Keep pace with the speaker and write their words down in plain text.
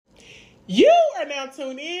You are now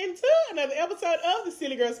tuned in to another episode of the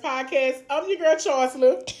Silly Girls Podcast. I'm your girl,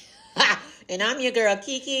 Chancellor. And I'm your girl,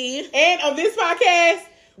 Kiki. And on this podcast,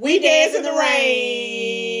 we dance in the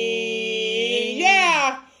rain.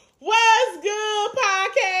 Yeah. What's good,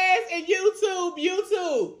 podcast and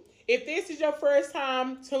YouTube? If this is your first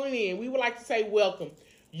time tuning in, we would like to say welcome.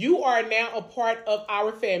 You are now a part of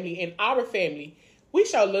our family. And our family, we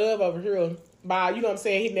show love over here by,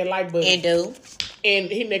 hitting that like button.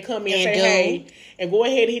 And hitting that comment and say hey. And go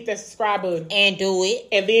ahead and hit that subscribe button. And do it.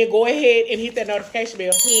 And then go ahead and hit that notification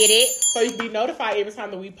bell. Hit it. So you can be notified every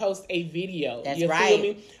time that we post a video. That's you right.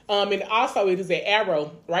 Feel me? And also it is an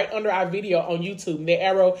arrow right under our video on YouTube. The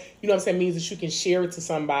arrow, means that you can share it to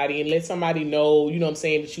somebody and let somebody know,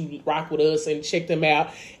 that you rock with us and check them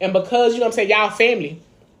out. And because, y'all family,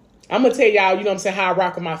 I'm going to tell y'all, how I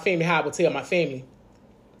rock with my family, how I would tell my family.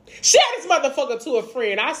 Share this motherfucker to a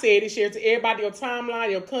friend. I said it. Share it to everybody, your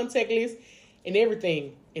timeline, your contact list, and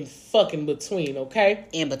everything in fucking between, okay?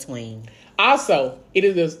 In between. Also, it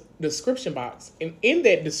is a description box. And in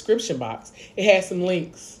that description box, it has some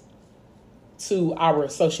links to our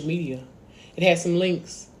social media. It has some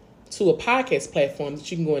links to a podcast platform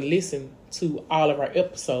that you can go and listen to all of our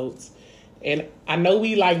episodes. And I know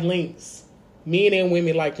we like links. Men and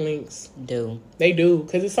women like links. They do.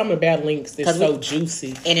 Because it's something about links that's so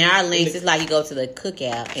juicy. And in our links, it's like you go to the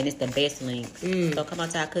cookout and it's the best links. So come on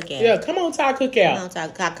to our cookout. Yeah, come on to our cookout. Come on to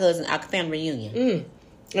our cousin, our family reunion.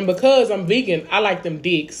 And because I'm vegan, I like them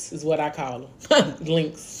dicks, is what I call them.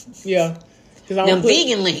 Links. Yeah. Them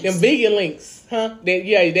vegan links. Them vegan links. Huh?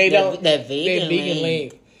 They don't. That vegan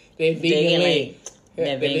link. That vegan link.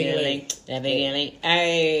 That vegan link. That vegan link.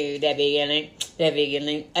 Hey, that vegan link. That vegan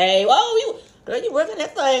link. Hey, whoa, girl, you working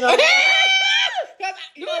that thing on?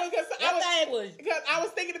 Because I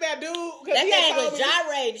was thinking about dude. That thing was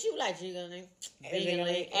gyrating. She was like, vegan link. Vegan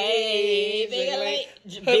link. Hey, vegan link.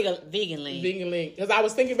 Vegan link. Vegan link. Because I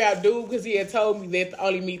was thinking about dude because he had told me that the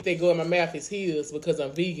only meat that go in my mouth is his because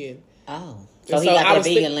I'm vegan. Oh. So he got that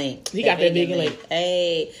vegan link. He got that vegan link.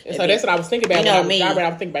 Hey. And so that's what I was thinking about. You know me. I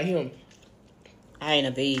was thinking about him. I ain't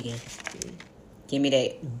a vegan. Give me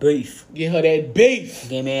that beef. Give her that beef.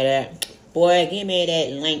 Give me that. Boy, give me that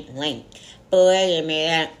link. Boy, give me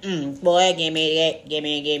that. Boy, give me that. Give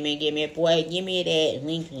me. Boy, give me that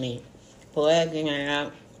link. Boy, give me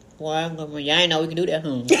that. Boy, y'all ain't know we can do that.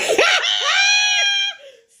 Sorry,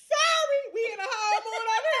 we in a whole mood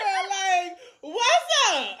up here. Like, what's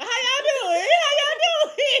up? How y'all doing?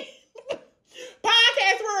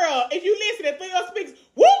 Podcast world. If you listening through your speakers,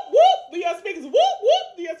 whoop whoop. Through your speakers, whoop whoop.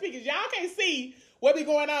 Through your speakers, y'all can't see what be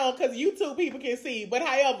going on because YouTube people can see. But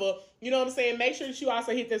however, make sure that you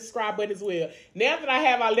also hit the subscribe button as well. Now that I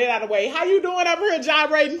have our let out of the way, how you doing up here,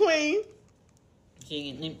 gyrating queen?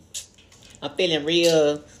 I'm feeling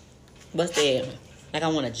real. What's that? Like I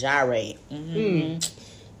want to gyrate.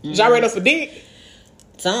 Gyrate up for dick.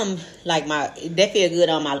 Some like that feel good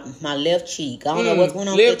on my left cheek. I don't know what's going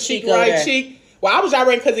on left with the cheek, cheek, right cheek. Well, I was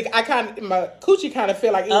gyrating because my coochie kind of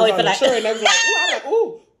feel like it was on the shirt, and I was like, ooh, I'm like,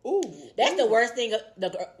 ooh. That's the worst thing.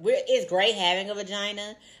 It's great having a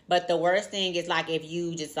vagina, but the worst thing is like if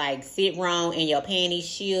you just like sit wrong and your panties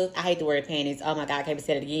shift. I hate the word panties. Oh my God, I can't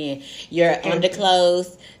say it again. Your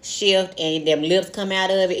underclothes shift and them lips come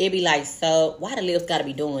out of it. It be like, so why the lips got to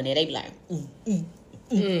be doing it? They be like,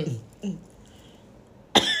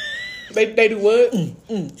 They do what?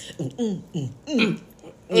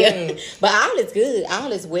 Yeah, but all is good.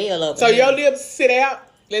 All is well up. So your lips sit out.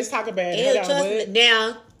 Let's talk about it.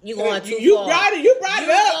 Now you going too far. You brought it up. You brought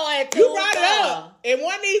it far. up. In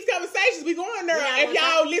one of these conversations, we going there. If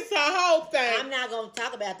y'all listen to our whole thing, I'm not gonna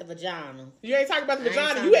talk about the vagina. You ain't talking about the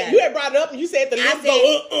vagina. You had brought it up and you said the lips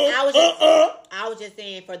go. I was just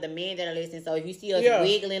saying for the men that are listening. So if you see us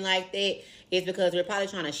wiggling like that, it's because we're probably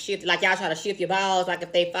trying to shift, like y'all try to shift your balls, like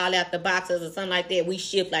if they fall out the boxes or something like that, we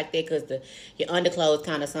shift like that because your underclothes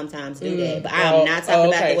kind of sometimes do that. But I'm not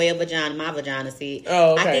talking about the way a vagina, my vagina see.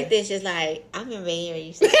 Oh, okay. I think that's just like, I'm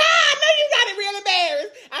embarrassed. I know you got it real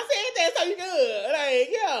embarrassed. I said that so you good. Like,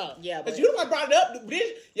 yeah. But you the one brought it up.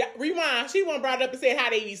 Rewind. She one brought it up and said how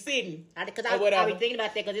they be sitting. Because I be thinking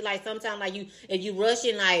about that because it's like sometimes like if you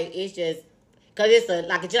rushing, like it's just, because it's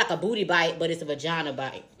just like a booty bite, but it's a vagina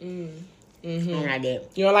bite. I don't like that.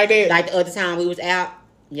 You don't like that? Like the other time we was out,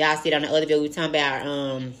 y'all see it on the other video, we were talking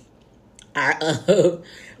about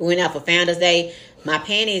we went out for Founders Day. My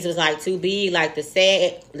panties was like too big, like the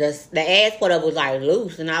ass part of it was like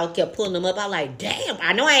loose, and I kept pulling them up. I was like, damn,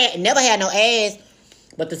 I know I never had no ass,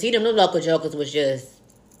 but to see them little local jokers was just,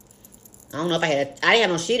 I don't know if I didn't have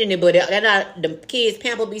no shit in it, but the kids'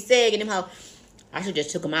 pamper be sagging them how I should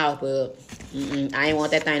just took them out, but I ain't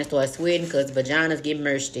want that thing to start sweating because vaginas get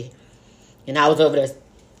musty. And I was over there.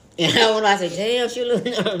 And I said, damn, she look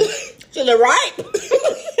right.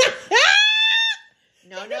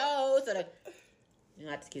 No. So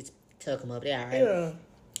I just took them up there, all right? Yeah.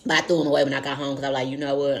 But I threw them away when I got home because I was like, you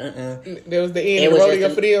know what? That was the end of the rodeo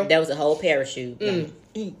for them? That was a whole parachute. That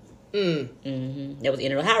was the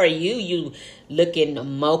end of How are you? You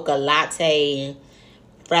looking mocha latte,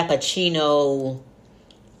 frappuccino,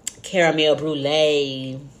 caramel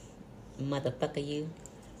brulee. Motherfucker, you.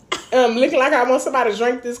 Looking like I want somebody to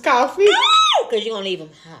drink this coffee. Because you're going to leave them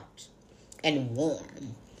hot and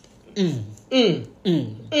warm.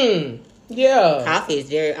 Yeah. Coffee is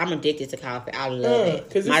I'm addicted to coffee. I love it.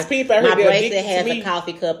 Because my bracelet has a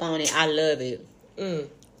coffee cup on it. I love it.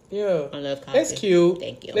 Yeah. I love coffee. That's cute.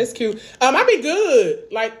 Thank you. That's cute. I be good.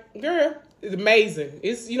 Like, girl, it's amazing.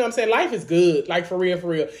 It's, you know what I'm saying? Life is good. Like, for real, for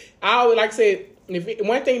real. I always, like I said,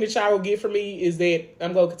 one thing that y'all will get from me is that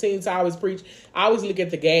I'm going to continue to always preach. I always look at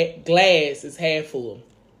the glass as half full.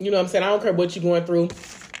 You know what I'm saying? I don't care what you're going through.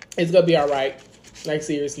 It's going to be all right. Like,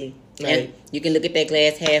 seriously. Like, and you can look at that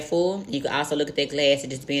glass half full. You can also look at that glass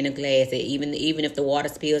and just being a glass. That even if the water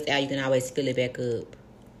spills out, you can always fill it back up.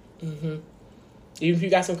 Even if you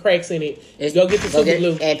got some cracks in it, go get the super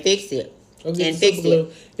glue. And fix it. Go get the super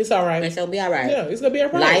glue. It's all right. It's going to be all right. Yeah, it's going to be all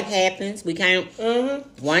right. Life happens. We can't.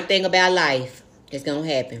 One thing about life, it's going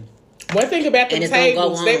to happen. One thing about the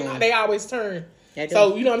tables, they always turn.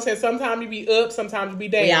 So, you know what I'm saying? Sometimes you be up, sometimes you be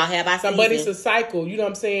down. We all have our season. But it's a cycle. You know what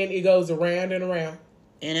I'm saying? It goes around and around.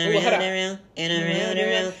 And around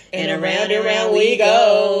we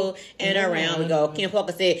go. And around we go. Kim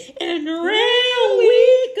Parker said, and around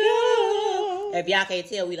we go. If y'all can't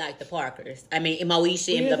tell, we like the Parkers. I mean,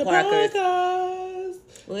 Moesha and the Parkers.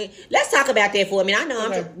 Let's talk about that for a minute. I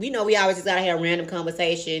know we always just gotta have a random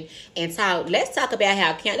conversation and talk. Let's talk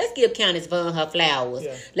about let's give Countess Vaughn her flowers.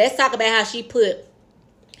 Yeah. Let's talk about how she put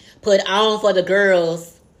on for the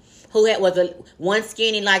girls who was one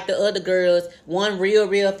skinny like the other girls, one real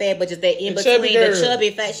fat, but just that in between the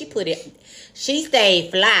chubby fat. She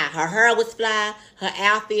stayed fly. Her hair was fly. Her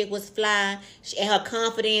outfit was fly. And her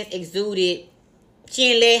confidence exuded.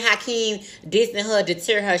 She didn't let Hakeem dissing her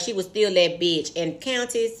deter her. She was still that bitch. And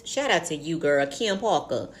Countess, shout out to you, girl. Kim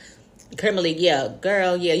Parker. Kimberly,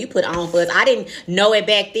 girl, you put on for us. I didn't know it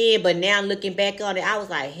back then, but now looking back on it, I was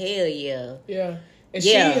like, hell yeah. Yeah.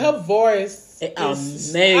 And her voice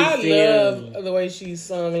is amazing. I love the way she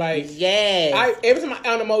sung. Like, every time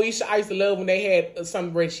on the Moesha, I used to love when they had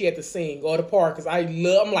something where she had to sing or the part because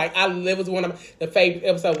it was one of the favorite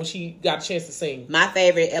episodes when she got a chance to sing. My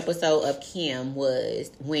favorite episode of Kim was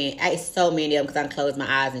when so many of them because I can close my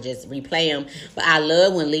eyes and just replay them. But I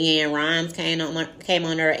love when LeAnn Rimes came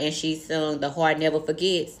on her and she sung "The Heart Never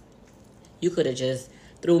Forgets." You could have just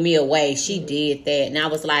threw me away. She did that. And I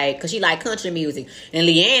was like, because she like country music. And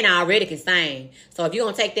LeAnn already can sing. So if you're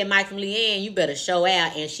going to take that mic from LeAnn, you better show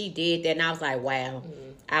out. And she did that. And I was like, wow.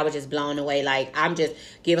 I was just blown away. Like, I'm just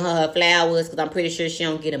giving her flowers because I'm pretty sure she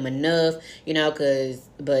don't get them enough,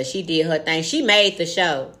 but she did her thing. She made the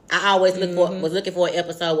show. I always was looking for an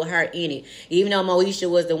episode with her in it. Even though Moesha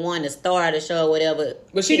was the one to star the show or whatever.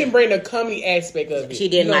 But she didn't bring the comedy aspect of it. She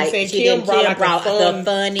didn't Kim brought the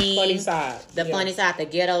funny side. The funny side, the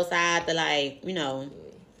ghetto side,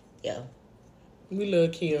 yeah. We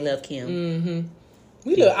love Kim. Mm-hmm.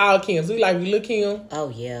 We love all Kims. We love Kim. Oh,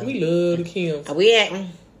 yeah. We love the Kims. We at...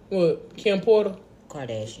 What? Kim Porter?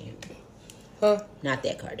 Kardashian. Huh? Not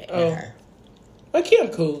that Kardashian. Her. But Kim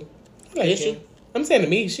cool. Is she? I'm saying to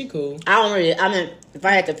me, she cool. If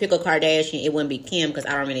I had to pick a Kardashian, it wouldn't be Kim because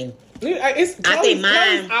I don't really... I think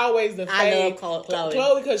mine... Chloe's always the fave. I love Chloe.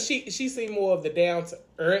 Chloe because she seems more of the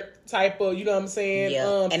down-to-earth type of, you know what I'm saying?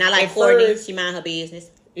 Yeah. And I like Kourtney. She mind her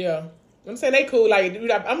business. Yeah. I'm saying they cool. Like,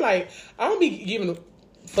 I'm like, I don't be giving...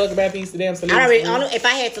 fuck about these damn celebrities. If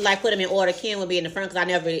I had to put them in order, Kim would be in the front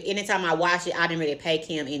because anytime I watched it, I didn't really pay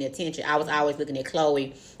Kim any attention. I was always looking at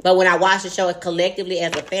Chloe. But when I watch the show collectively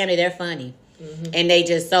as a family, they're funny. Mm-hmm. And they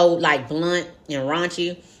just so blunt and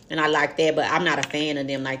raunchy. And I like that, but I'm not a fan of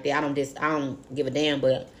them like that. I don't give a damn,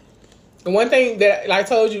 but... The one thing that I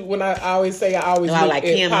told you when I always say I always look at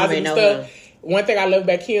Kim, positive stuff. One thing I love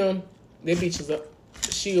about Kim, that bitch is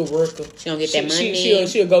she a worker. She don't get that money.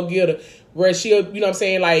 She'll go get her. Where she'll, you know what I'm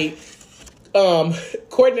saying,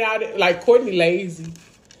 Kourtney lazy.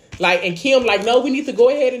 And Kim, no, we need to go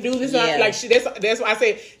ahead and do this. Yeah. That's why I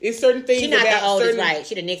say it's certain things. She's not the oldest, right?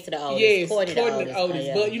 She the next to the oldest. Yes, Kourtney the oldest.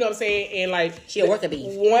 Yeah. But you know what I'm saying, and she a worker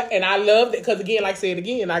bee. And I love that because again, like I said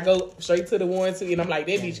again, I go straight to the ones who, and I'm like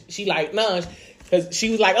that bitch. She nah. Because she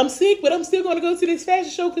was like, I'm sick, but I'm still going to go to this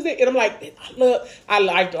fashion show. And I'm like, I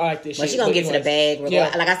like this shit. Well, she going to get to the bag.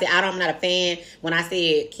 Yeah. Like I said, I'm not a fan. When I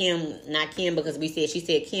said Kim, not Kim, because she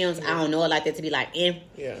said Kim's, I don't know it like that to be like,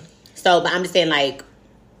 Yeah. So, but I'm just saying, like,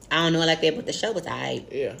 I don't know it like that, but the show was alright.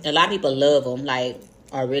 Yeah. A lot of people love them, like,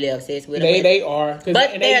 are really obsessed with them. They are.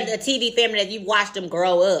 But they're the TV family that you watch them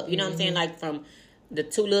grow up. You know what I'm saying? Like, from the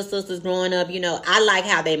two little sisters growing up, you know, I like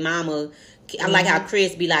how they mama... I like how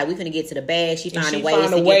Chris be like, we finna get to the bag. She finding ways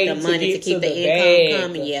to get the money to keep the income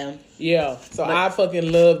coming. Yeah. Yeah. So I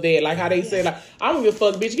fucking love that. Like how they say, like, I don't give a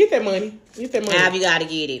fuck, bitch. Get that money. Get that money. How you gotta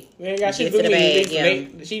get it. You ain't got shit to to the do bag. with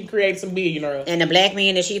it. Yeah. She created some billionaires. And the black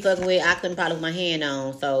man that she fucking with, I couldn't probably put my hand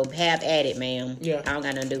on. So have at it, ma'am. Yeah. I don't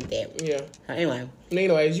got nothing to do with that. Yeah. So anyway.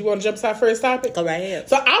 Anyways, you want to jump to our first topic? Go right ahead.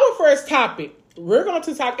 So our first topic, we're going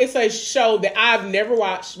to talk, it's a show that I've never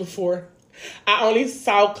watched before. I only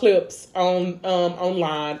saw clips on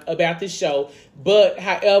online about this show, but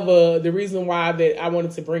however, the reason why that I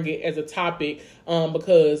wanted to bring it as a topic,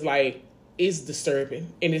 because like it's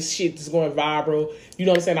disturbing and this shit is going viral. You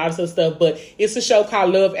know what I'm saying? All this other stuff, but it's a show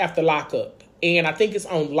called Love After Lockup, and I think it's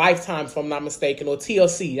on Lifetime, if I'm not mistaken, or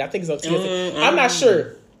TLC. I think it's on TLC. I'm not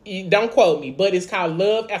sure. Don't quote me, but it's called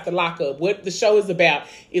Love After Lockup. What the show is about?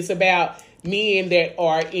 It's about men that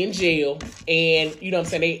are in jail, and you know what I'm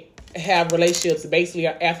saying, they have relationships basically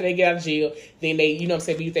after they get out of jail, then they, you know what I'm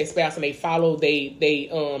saying, be with their spouse and they follow they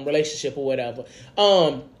relationship or whatever.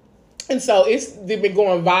 And so they've been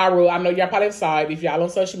going viral. I know y'all probably saw it if y'all on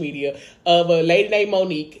social media, of a lady named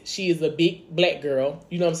Monique. She is a big black girl,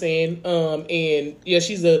 you know what I'm saying? And yeah,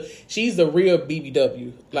 she's a real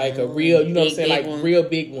BBW, like a real, you know what I'm saying, like one. real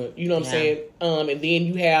big one, you know what I'm saying? And then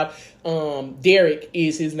you have Derek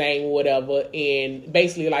is his name or whatever, and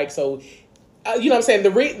basically like so. You know what I'm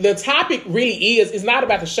saying? The topic really is, it's not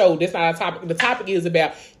about the show. That's not a topic. The topic is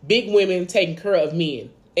about big women taking care of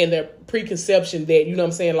men and their preconception that, you know what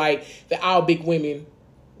I'm saying, like that all big women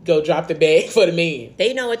go drop the bag for the men.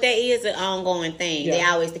 They know what that is, an ongoing thing. Yeah. They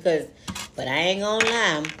always, but I ain't gonna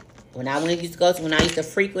lie. When I used to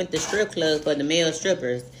frequent the strip club for the male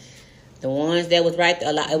strippers, the ones that was right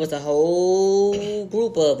there, it was a whole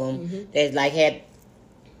group of them that like had,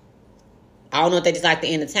 I don't know if they just like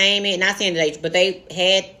the entertainment. Not saying that but they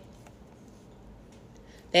had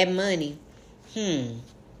that money.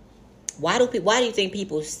 Why do you think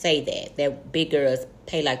people say that big girls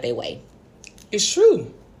pay like they weigh? It's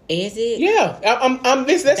true. Is it? Yeah. That's why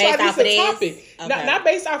this is a topic. Okay. Not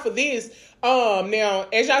based off of this. Now,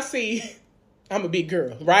 as y'all see, I'm a big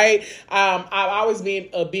girl, right? I've always been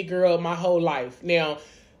a big girl my whole life. Now,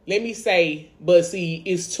 let me say, but see,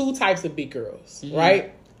 it's two types of big girls,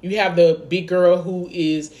 right? You have the big girl who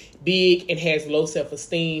is big and has low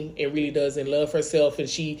self-esteem and really doesn't love herself, and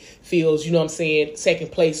she feels, you know what I'm saying,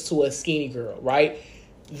 second place to a skinny girl, right?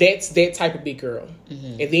 That's that type of big girl.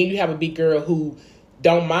 And then you have a big girl who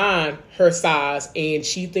don't mind her size, and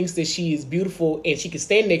she thinks that she is beautiful and she can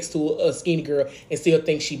stand next to a skinny girl and still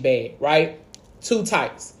think she bad, right? Two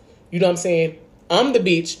types. You know what I'm saying? I'm the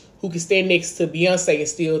bitch who can stand next to Beyonce and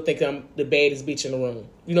still think I'm the baddest bitch in the room.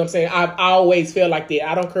 You know what I'm saying? I've always felt like that.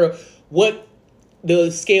 I don't care what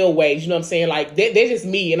the scale weighs. You know what I'm saying? Like, that's just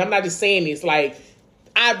me. And I'm not just saying this. Like,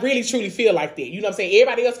 I really, truly feel like that. You know what I'm saying?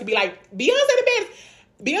 Everybody else could be like, Beyonce the baddest.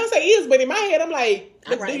 Beyonce is, but in my head, I'm like,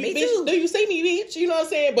 do you see me, bitch? You know what I'm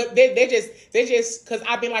saying? But they're just, because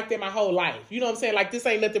I've been like that my whole life. You know what I'm saying? Like, this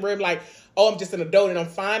ain't nothing where I'm like, oh, I'm just an adult and I'm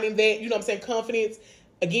finding that. You know what I'm saying? Confidence.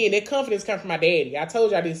 Again, that confidence comes from my daddy. I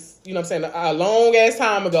told y'all this, you know what I'm saying, a long ass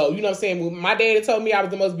time ago. You know what I'm saying? When my daddy told me I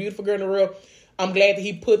was the most beautiful girl in the world, I'm glad that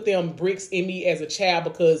he put them bricks in me as a child,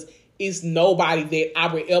 because it's nobody that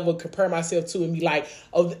I would ever compare myself to and be like,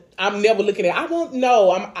 oh, I'm never looking at, I won't know.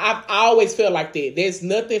 I always feel like that. There's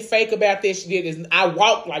nothing fake about this shit. I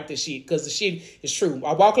walk like this shit because the shit is true.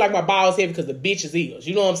 I walk like my balls heavy because the bitch is ears.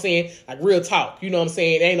 You know what I'm saying? Like real talk. You know what I'm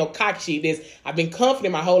saying? There ain't no cocky shit. I've been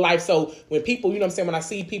confident my whole life. So when people, you know what I'm saying, when I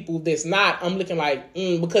see people that's not, I'm looking like,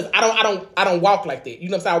 because I don't walk like that. You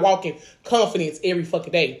know what I'm saying? I walk in confidence every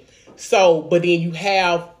fucking day. So, but then you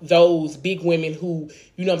have those big women who,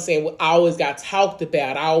 you know what I'm saying, I always got talked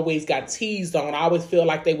about. I always got teased on. I always feel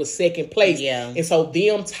like they was second place. Yeah. And so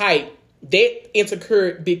them type, that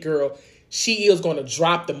insecure big girl, she is going to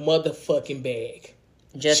drop the motherfucking bag.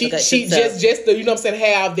 Just to, you know what I'm saying,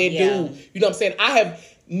 have that dude. You know what I'm saying? I have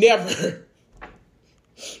never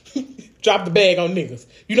dropped the bag on niggas.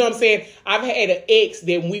 You know what I'm saying? I've had an ex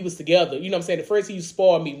that when we was together, you know what I'm saying, the first he used to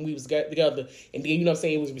spoil me when we was together, and then, you know what I'm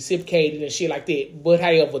saying, it was reciprocated and shit like that. But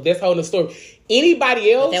however, that's a whole nother story.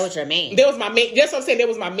 Anybody else? But that was your man. That was my man. That's what I'm saying. That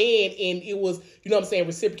was my man, and it was, you know what I'm saying,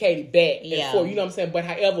 reciprocated back and forth. You know what I'm saying? But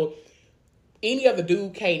however, any other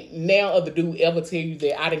dude can't now other dude ever tell you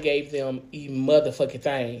that I done gave them a motherfucking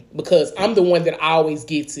thing, because I'm the one that always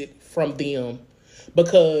gets it from them.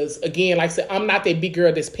 Because again, like I said, I'm not that big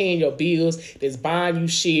girl that's paying your bills, that's buying you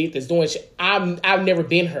shit, that's doing shit. I've never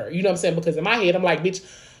been her. You know what I'm saying? Because in my head, I'm like, bitch,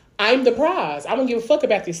 I'm the prize. I don't give a fuck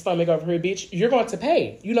about this stomach over here, bitch. You're going to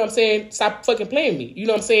pay. You know what I'm saying? Stop fucking playing me. You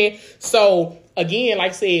know what I'm saying? So again,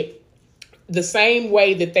 like I said, the same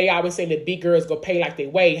way that they always say that big girls go pay like they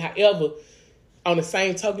weigh. However, on the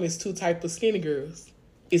same token, it's two types of skinny girls.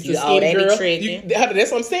 It's the skinny girl. That's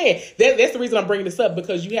what I'm saying. That's the reason I'm bringing this up,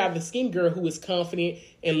 because you have the skinny girl who is confident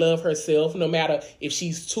and love herself, no matter if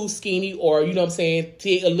she's too skinny or, you know what I'm saying,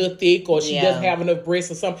 a little thick, or she doesn't have enough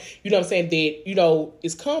breasts or something. You know what I'm saying? That, you know,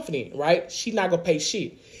 is confident, right? She's not going to pay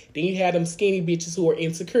shit. Then you have them skinny bitches who are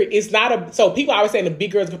insecure. It's not so people always saying the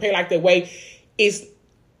big girls can pay like they weigh. It's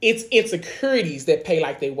insecurities that pay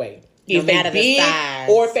like they weigh. If they big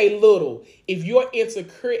or if they little. If you're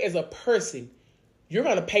insecure as a person, you're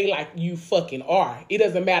going to pay like you fucking are. It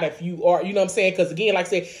doesn't matter if you are, you know what I'm saying? Because again, like I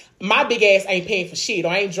said, my big ass ain't paying for shit, or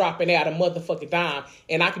I ain't dropping out a motherfucking dime.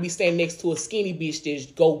 And I could be standing next to a skinny bitch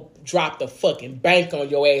that go drop the fucking bank on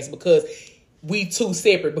your ass, because we two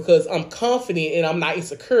separate, because I'm confident and I'm not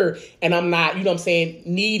insecure and I'm not, you know what I'm saying,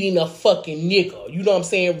 needing a fucking nickel. You know what I'm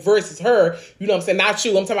saying? Versus her, you know what I'm saying? Not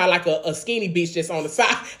you. I'm talking about like a skinny bitch that's on the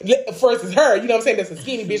side versus her. You know what I'm saying? That's a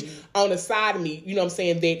skinny bitch on the side of me, you know what I'm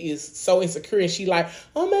saying, that is so insecure, and she like,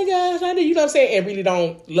 oh my gosh, I do, you know what I'm saying, and really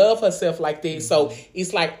don't love herself like that. Mm-hmm. So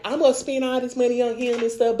it's like, I'm going to spend all this money on him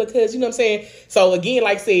and stuff because, you know what I'm saying? So again,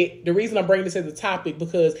 like I said, the reason I'm bringing this as a topic,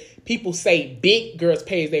 because people say big girls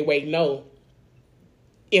pay as they weigh. No.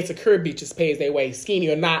 Insecure bitches pay as they weigh, skinny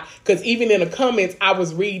or not. Because even in the comments I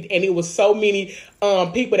was reading, and it was so many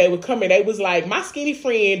people that would come in, they was like, my skinny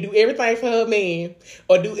friend do everything for her man,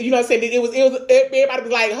 or do, you know what I'm saying? It was everybody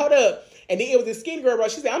was like, hold up. And then it was this skinny girl, bro.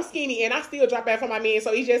 She said, I'm skinny and I still drop out for my man,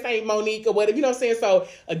 so he just ain't Monique or whatever. You know what I'm saying? So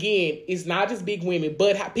again, it's not just big women,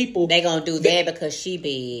 but how people, they gonna do that because she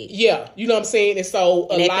big. Yeah, you know what I'm saying? And so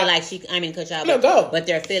and they feel like she, I mean, cut y'all, no, go. But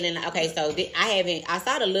they're feeling like, okay, so I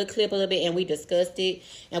saw the little clip a little bit and we discussed it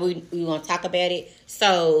and we gonna talk about it.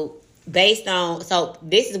 So this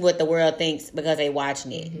is what the world thinks because they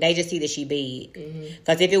watching it. Mm-hmm. They just see that she big.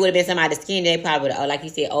 Because if it would have been somebody skinny, they probably would have, like you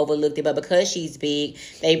said, overlooked it. But because she's big,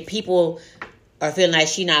 people are feeling like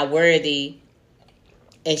she not worthy,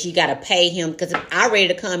 and she got to pay him. Because I read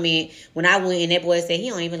the comment when I went, and that boy said he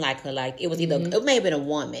don't even like her. Like, it was either, it may have been a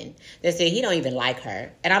woman that said he don't even like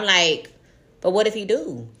her. And I'm like, but what if he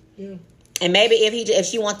do? Yeah. And maybe if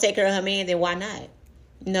she wants to take care of her man, then why not?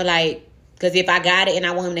 You know, like, because if I got it and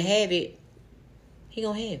I want him to have it, he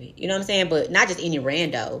gonna have it. You know what I'm saying? But not just any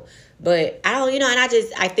rando. But I don't, you know, and I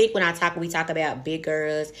think when we talk about big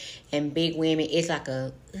girls and big women, it's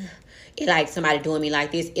like somebody doing me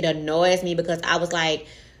like this. It annoys me because I was like,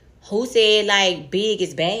 who said like big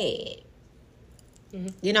is bad? Mm-hmm.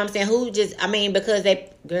 You know what I'm saying? Because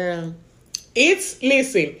girl.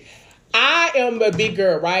 Listen, I am a big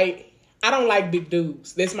girl, right? I don't like big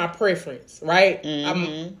dudes. That's my preference, right?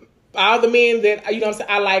 Mm-hmm. All the men that, you know what I'm saying,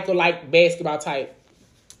 I like are like basketball type.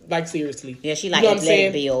 Like, seriously. Yeah, she like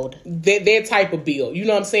athletic build. That type of build. You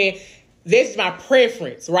know what I'm saying? That's my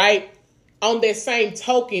preference, right? On that same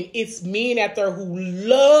token, it's men out there who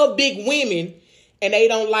love big women and they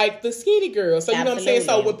don't like the skinny girl. So, you know what I'm saying?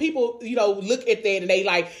 So, when people, you know, look at that and they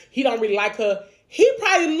like, he don't really like her, he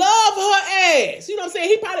probably love her ass. You know what I'm saying?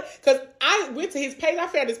 He probably, because I went to his page, I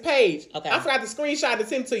found his page. Okay. I forgot to screenshot to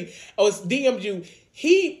send to you. I was DM'd you.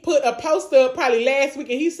 He put a post up probably last week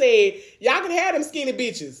and he said, y'all can have them skinny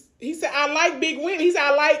bitches. He said, I like big women. He said,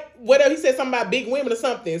 I like whatever. He said something about big women or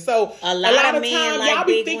something. So a lot of times like y'all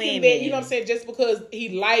be thinking women. That, you know what I'm saying, just because he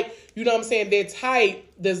like, you know what I'm saying, that type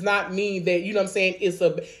does not mean that, you know what I'm saying, it's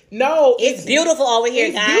beautiful over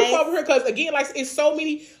here, guys. It's beautiful over here because, again, like, it's so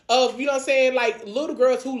many of, you know what I'm saying, like, little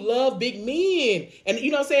girls who love big men. And,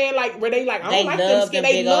 you know what I'm saying, like, where they like, I don't like them skin.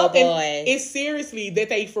 They love them. It's seriously that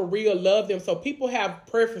they for real love them. So people have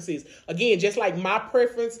preferences. Again, just like my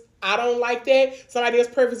preference, I don't like that. Somebody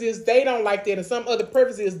else's preference is they don't like that. And some other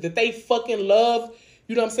preference is that they fucking love,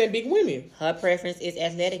 you know what I'm saying, big women. Her preference is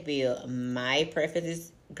athletic build. My preference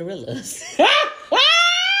is gorillas.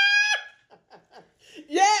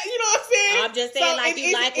 Yeah, you know what I'm saying? I'm just saying, like,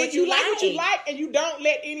 you like what you like. What you like, and you don't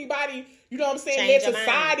let anybody, you know what I'm saying, let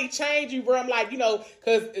society change you, bro. I'm like, you know,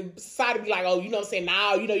 because society be like, oh, you know what I'm saying,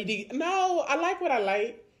 now, you know, you did. No, I like what I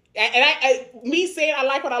like. And me saying I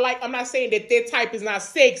like what I like, I'm not saying that type is not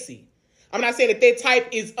sexy. I'm not saying that type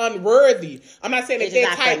is unworthy. I'm not saying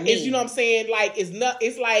that type is, you know what I'm saying, like, it's not,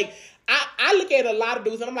 it's like, I look at a lot of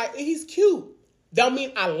dudes and I'm like, he's cute. don't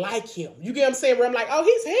mean I like him. You get what I'm saying? Where I'm like, oh,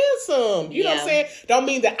 he's handsome. You know what I'm saying? Don't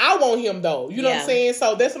mean that I want him though. You know what I'm saying?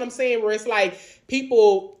 So that's what I'm saying, where it's like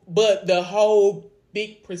people, but the whole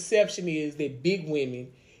big perception is that big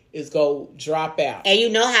women is go drop out. And you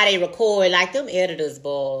know how they record, like them editors,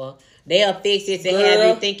 boy. They'll fix it to have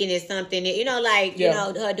you thinking it's something that, you know, like, you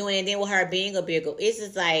know, her doing it, and then with her being a bigger, it's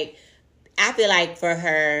just like, I feel like for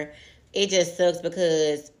her, it just sucks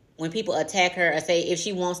because when people attack her or say if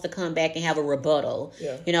she wants to come back and have a rebuttal,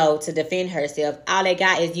 you know, to defend herself, all they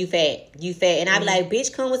got is you fat. And I be like,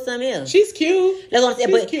 bitch, come with something else. She's cute. That's what I'm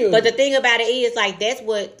saying. She's cute. But the thing about it is, like, that's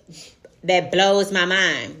what that blows my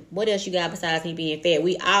mind. What else you got besides me being fat?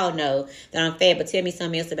 We all know that I'm fat, but tell me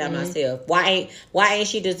something else about myself. Why ain't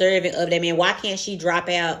she deserving of that man? Why can't she drop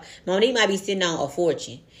out? Monique might be sitting on a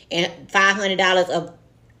fortune, and $500 of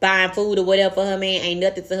buying food or whatever for her man ain't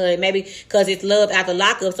nothing to her. Maybe because it's love after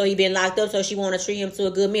lockup, so he been locked up, so she want to treat him to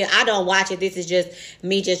a good meal. I don't watch it. This is just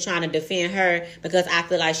me just trying to defend her because I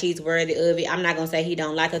feel like she's worthy of it. I'm not going to say he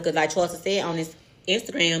don't like her because like Chaucer said on his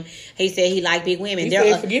Instagram, he said he like big women. He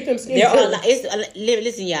said, forget them skinny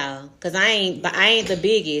listen, y'all, because I ain't the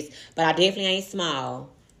biggest, but I definitely ain't small.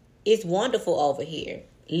 It's wonderful over here.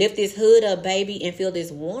 Lift this hood up, baby, and feel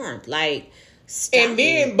this warmth. Like, stop and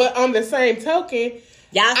then, it. But on the same token,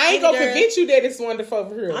 I ain't gonna convince you that it's wonderful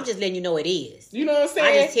over here. I'm just letting you know it is. You know what I'm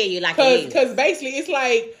saying? I just tell you like it is. Because basically it's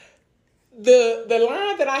like the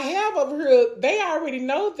line that I have over here, they already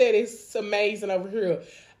know that it's amazing over here.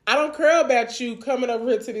 I don't care about you coming over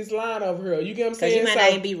here to this line over here. You get what I'm saying? Because you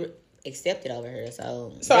might not even be accepted over here.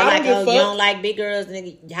 So I like, don't give a fuck. You don't like big girls.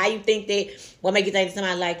 Nigga. How you think that? What make you think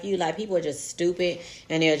somebody like you? Like, people are just stupid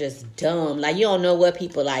and they're just dumb. Like, you don't know what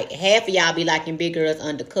people like. Half of y'all be liking big girls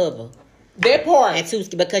undercover. That part. And two,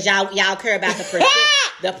 because y'all care about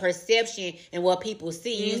the perception and what people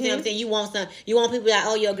see. You see what I'm saying? You want people like,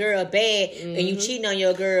 oh, your girl bad, and you cheating on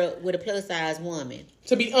your girl with a plus size woman.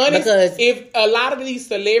 To be honest, because if a lot of these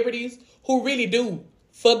celebrities who really do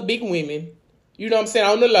fuck big women, you know what I'm saying,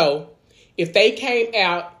 on the low, if they came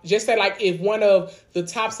out, just say like if one of the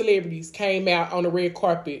top celebrities came out on the red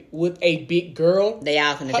carpet with a big girl, they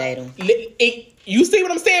all gonna date them. You see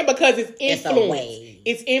what I'm saying? Because it's influence.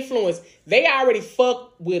 It's influence. They already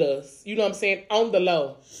fuck with us. You know what I'm saying? On the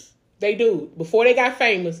low. They do. Before they got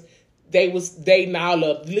famous, they was dating all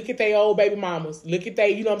up. Look at their old baby mamas. Look at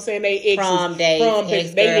you know what I'm saying? They exes. Prom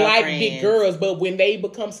dates, they like big girls, but when they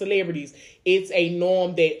become celebrities, it's a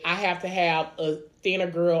norm that I have to have a thinner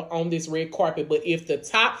girl on this red carpet. But if the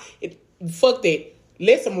top, fuck that.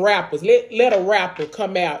 Let some rappers, let a rapper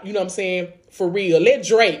come out. You know what I'm saying? For real. Let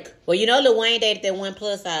Drake. Well, you know Lil Wayne dated that one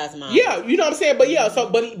plus size mom. Yeah, you know what I'm saying? But yeah, so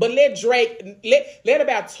but let Drake, let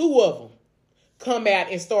about two of them come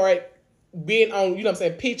out and start being on, you know what I'm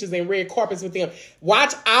saying, pictures and red carpets with them.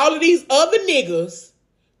 Watch all of these other niggas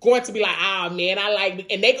going to be like, oh man, I like,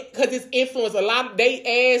 and they, because it's influence a lot of,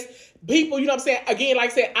 they ask people, you know what I'm saying? Again,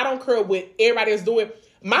 like I said, I don't care what everybody is doing.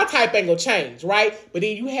 My type ain't gonna change, right? But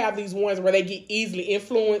then you have these ones where they get easily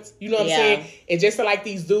influenced, you know what I'm saying? And just like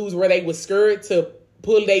these dudes where they was scared to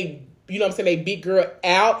pull they, you know what I'm saying, they big girl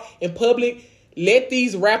out in public. Let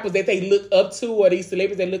these rappers that they look up to or these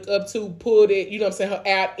celebrities they look up to pull it, you know what I'm saying, her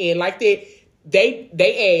out, and like that,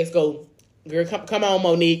 they ass go, girl, come on,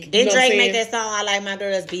 Monique. Didn't you know Drake make that song, I Like My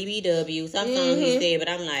Girls BBW? Some song he said, but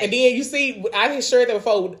I'm like. And then you see, I didn't share that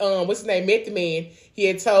before, what's his name, Method Man. He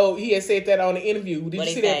had said that on the interview. Did you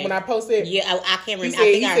see that when I posted? Yeah, I can't remember.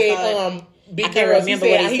 He said, big girls. He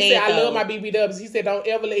said, I love my BBWs. He said, don't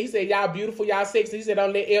ever let, he said, y'all beautiful, y'all sexy. He said,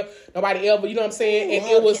 don't let nobody ever, you know what I'm saying? And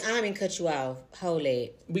it was. I didn't cut you off. Hold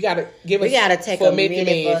it. We gotta take a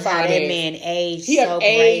minute for how that man aged so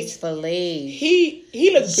gracefully.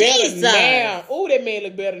 He looks better now. Oh, that man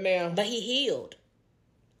look better now. But he healed.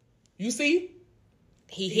 You see?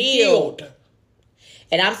 He healed.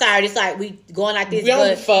 And I'm sorry, it's like we going like this.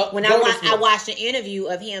 But when I watched an interview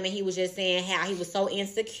of him, and he was just saying how he was so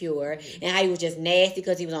insecure and how he was just nasty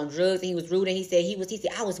because he was on drugs and he was rude. And he said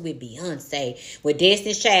I was with Beyonce, with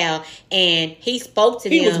Destiny's Child, and he spoke to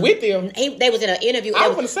them. He was with them. They was in an interview. I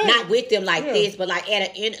was gonna say, not with them like this, but like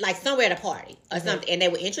like somewhere at a party or something. And they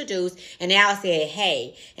were introduced, and they all said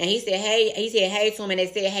hey, and he said hey to him, and they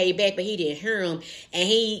said hey back, but he didn't hear him, and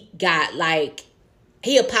he got like.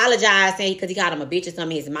 He apologized saying because he called him a bitch or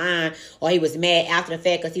something in his mind, or he was mad after the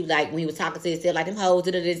fact because he was like, when he was talking to himself, like them hoes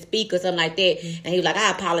didn't speak or something like that. And he was like, I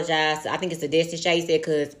apologize. I think it's the Destiny Child. He said,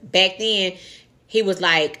 because back then he was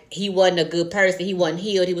like, he wasn't a good person. He wasn't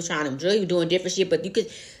healed. He was trying to drug. He was doing different shit. But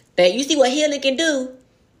you see what healing can do.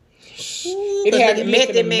 It had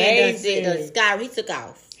Method Man, the sky, he took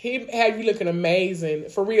off. He had you looking amazing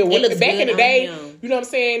for real. It looks Back good in the on day, him. you know what I'm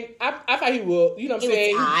saying? I thought he would. You know what I'm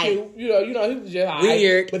saying? was He cute. You know, he was just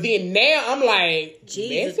weird. But then now I'm like,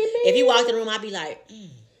 Jesus. messy man. If he walked in the room, I'd be like,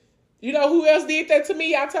 You know who else did that to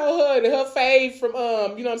me? I told her that her fave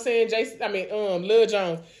from you know what I'm saying, Lil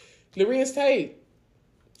Jones, Lorenz Tate.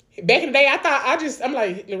 Back in the day, I'm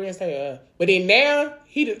like Lorenz Tate, but then now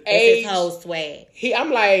he just aged. his whole swag.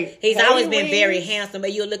 I'm like, He's hey, always been very handsome,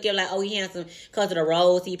 but you'll look at him like, oh, he handsome because of the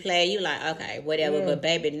roles he played. You like, okay, whatever. Yeah. But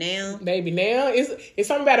baby, now it's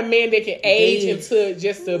something about a man that can age into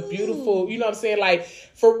just a beautiful, you know what I'm saying? Like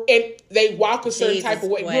and they walk a certain type of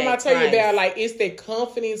way. Remember I tell you about like it's that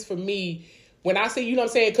confidence for me. When I say, you know what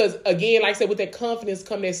I'm saying? Because, again, like I said, with that confidence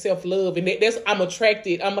come that self-love. And that's I'm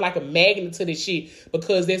attracted. I'm like a magnet to this shit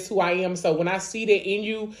because that's who I am. So when I see that in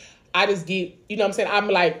you, I just get, you know what I'm saying? I'm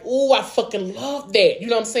like, ooh, I fucking love that. You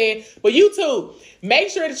know what I'm saying? But you too,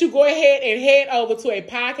 make sure that you go ahead and head over to a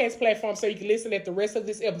podcast platform so you can listen at the rest of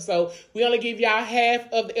this episode. We only give y'all half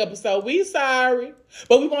of the episode. We sorry.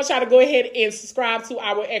 But we want y'all to go ahead and subscribe to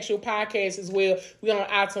our actual podcast as well. We on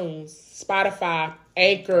iTunes, Spotify,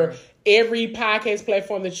 Anchor, every podcast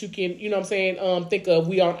platform that you can, you know what I'm saying, think of.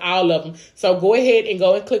 We on all of them. So go ahead and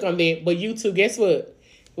go and click on that. But you too, guess what?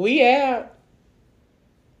 We out.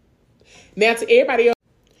 Now to everybody else.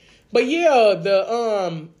 But yeah,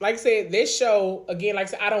 the like I said, this show, again, like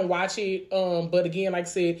I said, I don't watch it. But again, like I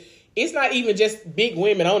said, it's not even just big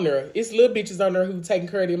women on there. It's little bitches on there who taking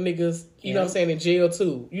care of them niggas, you know what I'm saying, in jail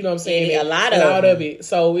too. You know what I'm saying? And a lot of it.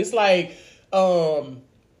 So it's like,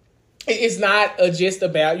 it's not just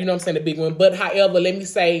about, you know what I'm saying, the big women. But however, let me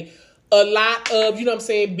say, a lot of, you know what I'm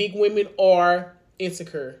saying, big women are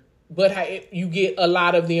insecure. But you get a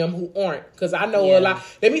lot of them who aren't. Because I know a lot.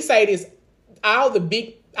 Let me say this. All the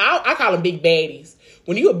big, I call them big baddies.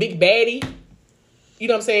 When you a big baddie, you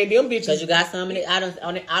know what I'm saying, them bitches. Because you got some of it out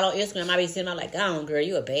on Instagram, I be sitting there like, go on, girl,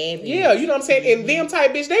 you a bad bitch. Yeah, you know what I'm saying? And them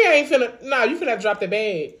type bitch, they ain't finna, you finna have to drop the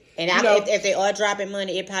bag. And if they are dropping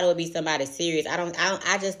money, it probably would be somebody serious.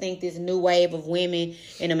 I just think this new wave of women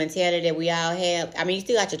and the mentality that we all have. I mean, you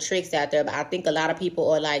still got your tricks out there, but I think a lot of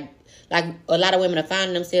people are like a lot of women are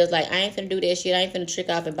finding themselves like, I ain't finna do that shit. I ain't finna trick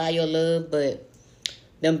off and buy your love. But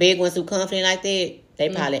them big ones who confident like that, they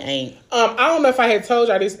probably ain't. I don't know if I had told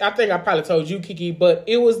y'all this. I think I probably told you, Kiki, but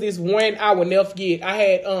it was this one I would never forget. I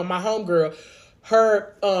had my homegirl.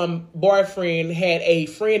 Her boyfriend had a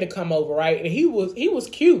friend to come over, right? And he was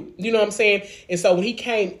cute, you know what I'm saying? And so when he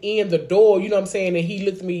came in the door, you know what I'm saying, and he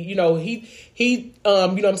looked at me, you know, he you know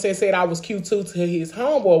what I'm saying, said I was cute too to his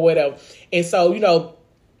homeboy or whatever. And so, you know,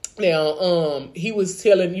 now he was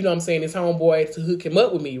telling, you know what I'm saying, his homeboy to hook him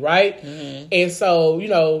up with me, right? Mm-hmm. And so, you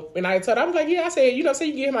know, and I told him, I was like, yeah, I said, you know, so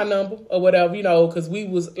you can give him my number or whatever, you know, because we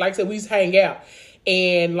was, like I said, we used to hang out.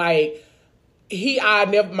 And like,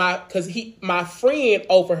 my friend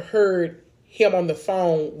overheard him on the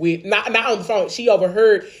phone with, not on the phone, she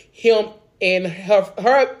overheard him and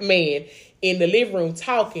her man in the living room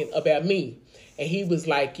talking about me. And he was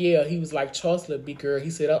like, yeah, he was like, Charles, little big girl. He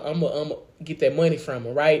said, I'm gonna get that money from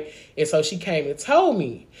her, right? And so she came and told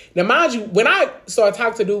me. Now, mind you, when I started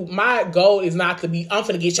talking to dude, my goal is not to be, I'm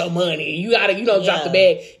finna get your money. You gotta, drop the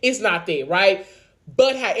bag. It's not that, right?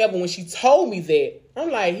 But however, when she told me that, I'm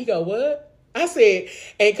like, he go, what? I said,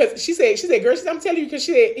 and because she said, girl, I'm telling you, because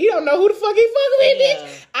she said, he don't know who the fuck he fucking with,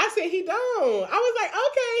 bitch. I said, he don't. I was like,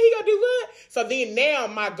 okay, he gonna do what? So then now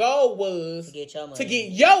my goal was to get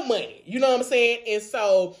your money. You know what I'm saying? And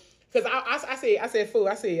so, because I said, fool,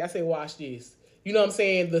 I said, watch this. You know what I'm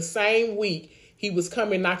saying? The same week he was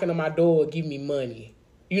coming knocking on my door, giving me money.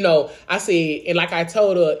 You know, I said, and like I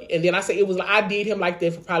told her, and then I said, it was like, I did him like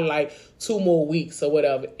that for probably like 2 more weeks or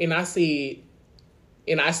whatever. And I said,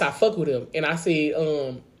 and I started fuck with him. And I said,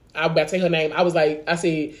 I about to say her name. I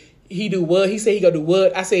said, he do what? He said he gonna do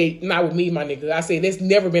what? I said, not with me, my nigga. I said, that's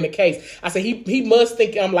never been the case. I said, he must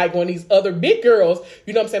think I'm like one of these other big girls,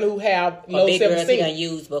 you know what I'm saying, who have low self-esteem.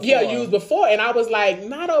 Used before. Yeah, used before. And I was like,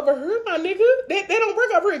 not over her, my nigga. They don't work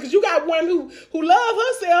over here. Because you got one who love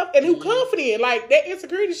herself and who confident. Like, that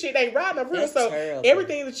insecurity shit ain't riding over her. So terrible.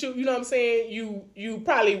 Everything that you know what I'm saying, you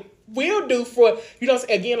probably will do for, you know what I'm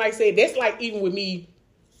saying, again, like I said, that's like even with me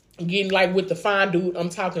getting like with the fine dude I'm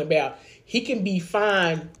talking about. He can be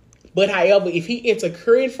fine, but however, if he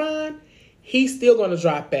insecure and fine, he's still gonna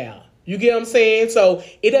drop out. You get what I'm saying? So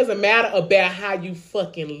it doesn't matter about how you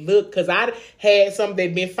fucking look, because I had some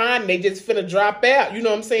that been fine and they just finna drop out. You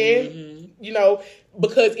know what I'm saying? Mm-hmm. You know,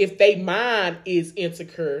 because if they mind is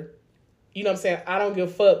insecure, you know what I'm saying, I don't give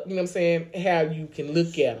a fuck, you know what I'm saying, how you can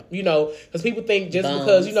look at them. You know, because people think just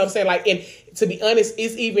because, you know what I'm saying, like, and to be honest,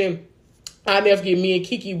 it's even I never forget, me and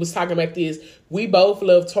Kiki was talking about this. We both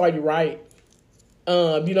love Toya Wright. You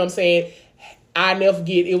know what I'm saying? I never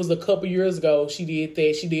forget, it was a couple years ago she did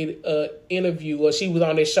that. She did an interview, or she was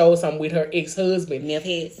on that show or something with her ex-husband.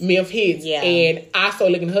 Milf Hits. Yeah. And I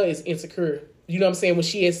started looking at her as insecure. You know what I'm saying? When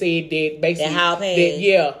she had said that basically.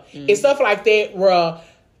 And stuff like that, where I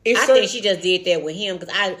think she just did that with him,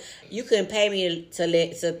 because you couldn't pay me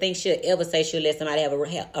to think she'll ever say she'll let somebody have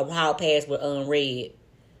a hall pass with unread.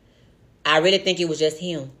 I really think it was just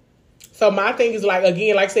him. So my thing is, like,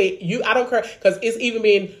 again, like I say, I don't care, because it's even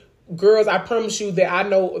been girls, I promise you, that I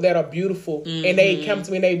know that are beautiful, and they come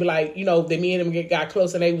to me and they be like, you know, that me and them got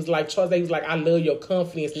close, and they was like, Charles, they was like, I love your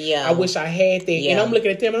confidence. Yeah. I wish I had that. Yeah. And I'm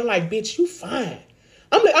looking at them and I'm like, bitch, you fine.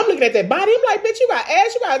 I'm looking at that body. I'm like, bitch, you got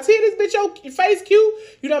ass, you got titties, bitch, your face cute.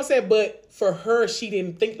 You know what I'm saying? But for her, she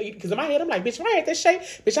didn't think, because in my head, I'm like, bitch, if I had that shape,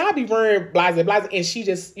 bitch, I'd be wearing blase. And she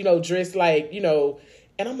just, you know, dressed like, you know,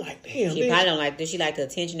 and I'm like, damn, she probably don't like, does she like the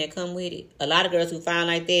attention that come with it? A lot of girls who find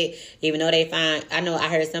like that, even though they find, I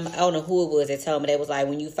heard somebody, I don't know who it was that told me, that was like,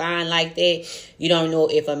 when you find like that, you don't know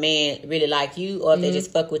if a man really like you, or if they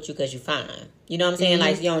just fuck with you because you fine. You know what I'm saying?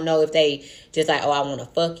 Like, you don't know if they just like, oh, I want to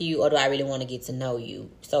fuck you, or do I really want to get to know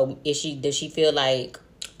you? So does she feel like,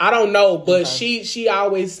 I don't know, but she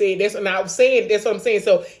always said that's, and I was saying that's what I'm saying.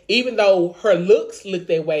 So even though her looks look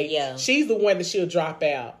that way, she's the one that she'll drop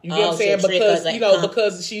out. You get what I'm saying? Because you know,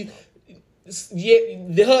 because she,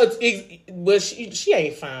 but she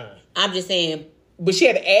ain't fine. I'm just saying, but she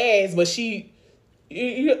had ass, but she,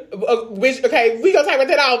 which okay, we gonna talk about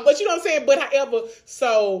that off. But you know what I'm saying. But however,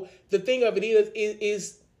 so the thing of it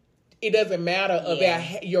is it doesn't matter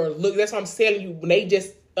about your look. That's what I'm telling you. When they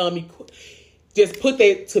just put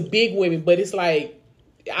that to big women, but it's like,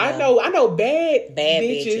 I know bad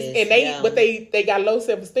bitches, and they got low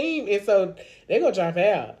self-esteem, and so they're gonna drop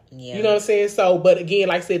out. Yeah. You know what I'm saying? So, but again,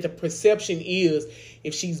 like I said, the perception is,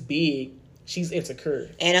 if she's big, she's insecure,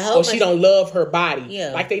 or she don't love her body.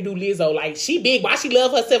 Yeah. Like they do Lizzo, like, she big, why she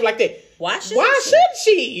love herself like that? Why shouldn't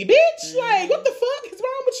she, bitch? Like, what the fuck is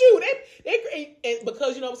wrong with you? And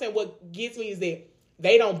because, you know what I'm saying, what gets me is that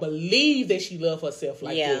they don't believe that she loves herself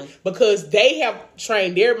like that, because they have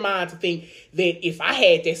trained their mind to think that if I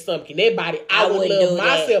had that stomach in that body, I would love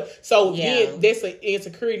myself. That. So then that's an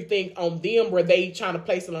insecurity thing on them, where they trying to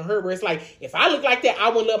place it on her, where it's like, if I look like that, I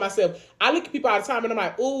wouldn't love myself. I look at people all the time and I'm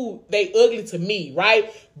like, ooh, they ugly to me,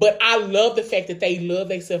 right? But I love the fact that they love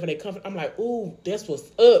themselves and they comfort. I'm like, ooh, that's what's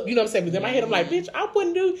up. You know what I'm saying? Because in my head, I'm like, bitch, I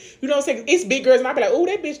wouldn't do, you know what I'm saying? It's big girls and I be like, ooh,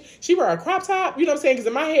 that bitch, she wear a crop top. You know what I'm saying? Because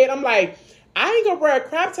in my head, I'm like, I ain't gonna wear a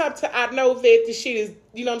crop top till I know that this shit is,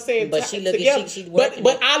 you know what I'm saying, but she look together.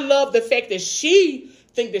 But I love the fact that she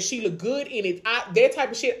think that she look good in it. That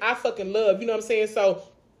type of shit I fucking love. You know what I'm saying? So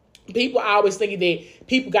people are always thinking that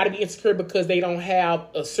people got to be insecure because they don't have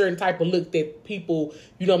a certain type of look that people,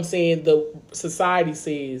 you know what I'm saying, the society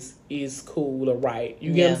says is cool or right.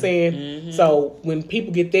 You get what I'm saying? Mm-hmm. So when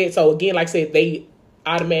people get that, so again, like I said, they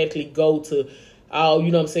automatically go to, oh,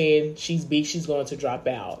 you know what I'm saying, she's big, she's going to drop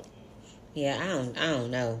out. Yeah, I don't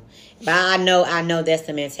know. But I know that's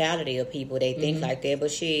the mentality of people. They think like that. But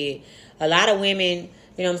shit, a lot of women,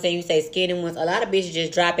 you know what I'm saying, you say skinny ones, a lot of bitches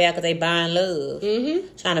just drop out because they buying love.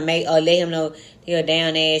 Mm-hmm. Trying to make, or let him know they're a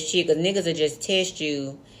down ass shit. Because niggas will just test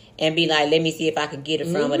you and be like, let me see if I can get it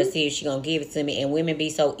from her, to see if she gonna give it to me. And women be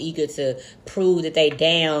so eager to prove that they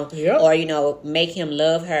down, or, you know, make him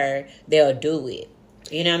love her, they'll do it.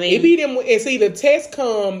 You know what I mean? It be them, and see, the test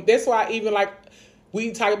come, that's why even like,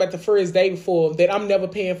 we talked about the first date before, that I'm never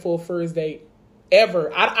paying for a first date. Ever.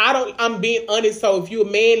 I'm being honest. So if you're a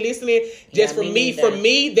man listening, just for me,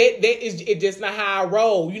 that is just not how I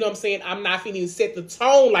roll. You know what I'm saying? I'm not finna set the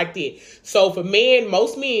tone like that. So for men,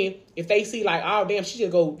 most men, if they see like, oh damn, she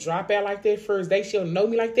just go drop out like that first date, she'll know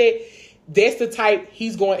me like that. That's the type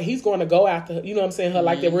he's going to go after, you know what I'm saying, her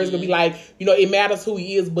like that, where it's gonna be like, you know, it matters who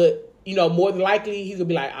he is, but you know, more than likely, he's gonna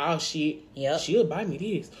be like, oh shit, she'll buy me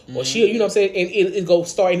this. Or she'll, you know what I'm saying? And it go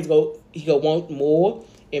start, and he go want more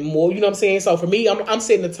and more, you know what I'm saying? So for me, I'm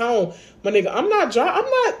setting the tone. My nigga, I'm not.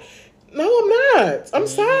 I'm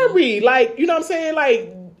sorry. Like, you know what I'm saying?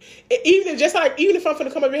 Like, even if I'm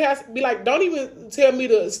finna come over your house, be like, don't even tell me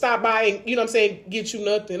to stop by and, you know what I'm saying, get you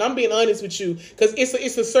nothing. I'm being honest with you. Because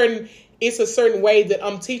it's a certain way that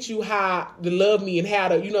I'm teaching you how to love me and how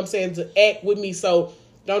to, you know what I'm saying, to act with me. So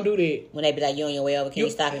don't do that. When they be like, you on your way over, can you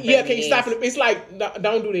stop him? Yeah, can you stop him? It's like,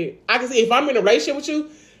 don't do that. I can see, if I'm in a relationship with you,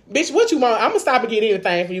 bitch, what you want? I'm going to stop and get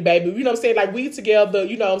anything for you, baby. You know what I'm saying? Like, we together,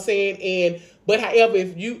 you know what I'm saying? But however,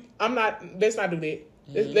 if you, let's not do that.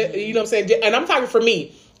 You know what I'm saying? And I'm talking for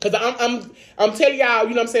me. Because I'm telling y'all, you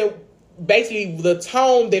know what I'm saying, basically the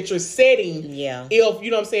tone that you're setting. Yeah. If,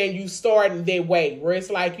 you know what I'm saying, you start in that way, where it's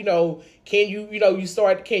like, you know, can you, you know, you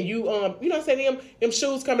start, can you, you know what I'm saying, them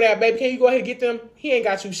shoes coming out, baby, can you go ahead and get them? He ain't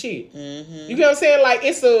got you shit. Mm-hmm. You know what I'm saying? Like,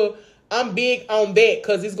 I'm big on that,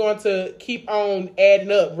 because it's going to keep on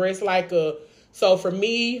adding up, where it's like so for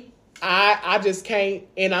me, I just can't,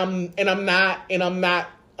 and I'm not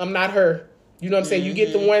her. You know what I'm saying? You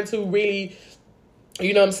get the ones who really,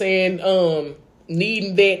 you know what I'm saying,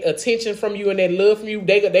 needing that attention from you and that love from you,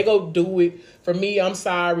 they go do it. For me, I'm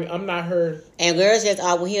sorry, I'm not her. And girls just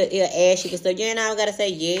when he'll ask you and stuff, you ain't all gotta say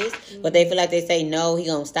yes, but they feel like they say no, he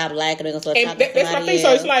gonna stop liking, they gonna start talking to somebody that's my thing. else.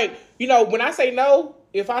 So it's like, you know, when I say no,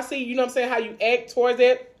 if I see, you know what I'm saying, how you act towards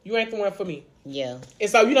that, you ain't the one for me. Yeah. And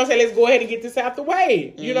so, you know what I'm saying, let's go ahead and get this out the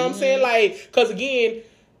way. You know what I'm saying? Like, because again,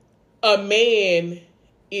 a man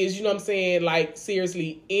is, you know what I'm saying, like,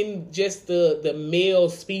 seriously, in just the male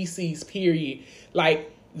species, period, like,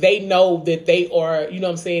 they know that they are, you know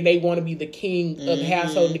what I'm saying, they want to be the king of the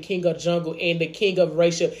household, the king of the jungle, and the king of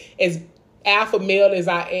racial. As alpha male as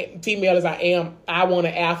I am, female as I am, I want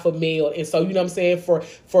an alpha male. And so, you know what I'm saying, for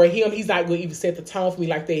him, he's not going to even set the tone for me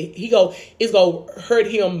like that. It's going to hurt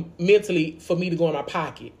him mentally for me to go in my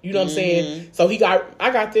pocket. You know what I'm saying? So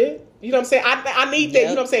I got that. You know what I'm saying? I need that. You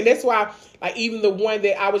know what I'm saying? That's why, like, even the one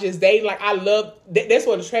that I was just dating, like, I love, that's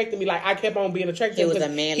what attracted me. Like, I kept on being attracted to him. He was a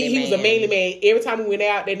manly man. He was a manly man. Every time we went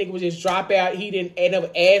out, that nigga would just drop out. He didn't never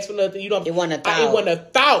ask for nothing. You know, it wasn't a thought. It wasn't a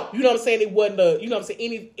thought. You know what I'm saying? It wasn't you know what I'm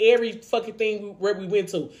saying? Every fucking thing where we went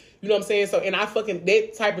to. You know what I'm saying? So, and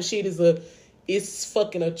that type of shit it's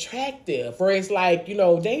fucking attractive. Where it's like, you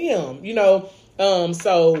know, damn, you know,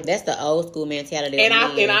 so that's the old school mentality. And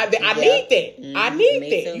I need that. I need that.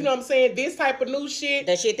 Too. You know what I'm saying? This type of new shit.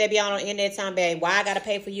 The shit that be on the internet time, baby. Why I gotta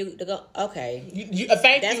pay for you to go? Okay.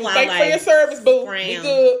 Thank you for your service, boo.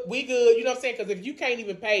 We good. You know what I'm saying? Because if you can't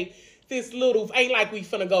even pay this little, ain't like we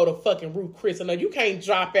finna go to fucking Ruth Chris. No, you can't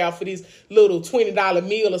drop out for this little $20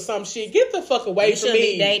 meal or some shit. Get the fuck away from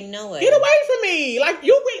me. They know it. Get away from me. Like,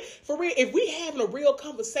 for real. If we having a real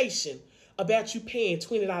conversation about you paying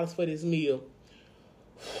 $20 for this meal,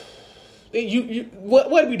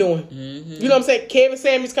 what are we doing? Mm-hmm. You know what I'm saying? Kevin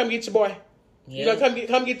Samuels, come get your boy. Yep. You know,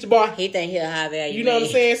 come get your boy. He think he a high value. You know what I'm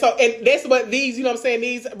saying? So, and that's what these, you know what I'm saying?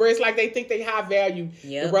 These, where it's like they think they high value.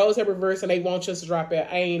 Yep. The roles have reversed and they want us to drop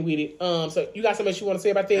out. I ain't with it. So you got something else you want to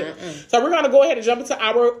say about that? So we're gonna go ahead and jump into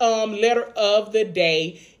our letter of the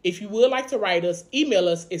day. If you would like to write us, email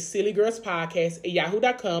us at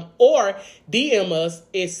sillygirlspodcast@yahoo.com or DM us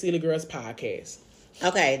at sillygirlspodcast.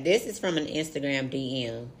 Okay, this is from an Instagram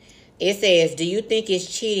DM. It says, do you think it's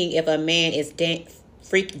cheating if a man is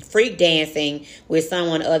freak dancing with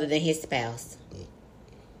someone other than his spouse?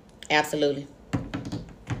 Absolutely.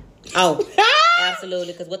 Oh,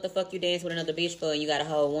 absolutely. Because what the fuck you dance with another bitch for and you got a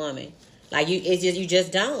whole woman? Like, you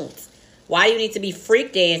just don't. Why do you need to be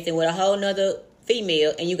freak dancing with a whole nother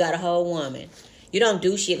female and you got a whole woman? You don't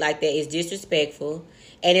do shit like that. It's disrespectful.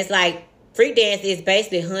 And it's like, freak dance is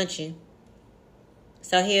basically hunching.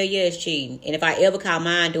 So hell yeah, it's cheating. And if I ever caught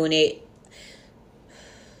mine doing it,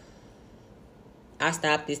 I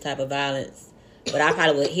stop this type of violence. But I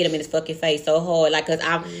probably would hit him in his fucking face so hard. Like, cause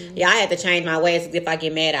I had to change my ways. If I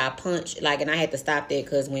get mad, I punch. Like, and I had to stop that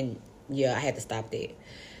cause I had to stop that.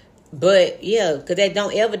 But yeah, cause they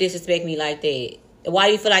don't ever disrespect me like that. Why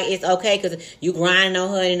do you feel like it's okay? Cause you grinding on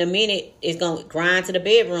her and in a minute, it's gonna grind to the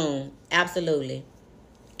bedroom. Absolutely.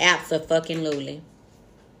 Abso-fucking-lutely.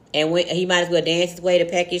 And he might as well dance his way to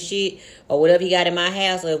pack his shit or whatever he got in my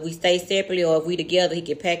house. Or if we stay separately or if we together, he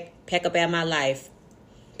can pack up out my life.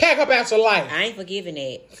 Pack up out your life. I ain't forgiving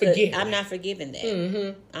that. I'm not forgiving that.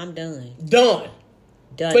 Mm-hmm. I'm done. Done.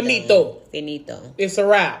 Finito. It's a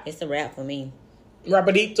wrap. It's a wrap for me.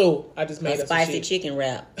 Rapidito. I just made a spicy chicken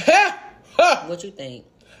wrap. What you think?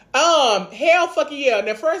 Hell fucking yeah.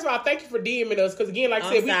 Now, first of all, thank you for DMing us. Because again, like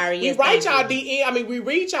I said, we write y'all DM. I mean, we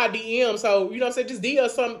reach our DM. So, you know what I'm saying? Just DM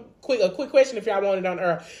us a quick question if y'all want it on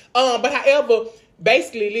air. But however,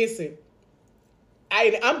 basically, listen.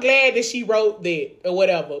 I'm glad that she wrote that or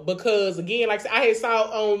whatever. Because again, like I had saw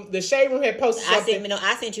on the Shade Room had posted something.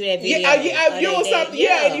 I sent you that video. Yeah, you know something.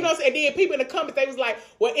 Yeah, and you know what I'm saying? And then people in the comments, they was like,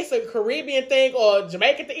 well, it's a Caribbean thing or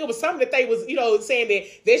Jamaican thing. It was something that they was, you know, saying that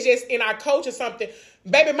that's just in our culture or something.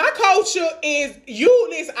 Baby, my culture is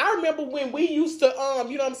listen, I remember when we used to,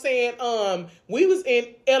 you know what I'm saying? We was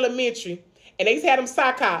in elementary and they used to have them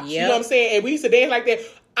sock hops. Yep. You know what I'm saying? And we used to dance like that.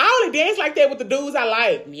 I only dance like that with the dudes I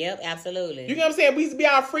like. Yep, absolutely. You know what I'm saying? We used to be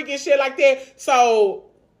all freaking shit like that. So,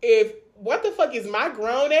 what the fuck is my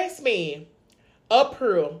grown ass man up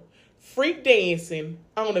here freak dancing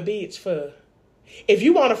on the beach for? If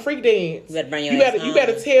you want a freak dance, you better bring your you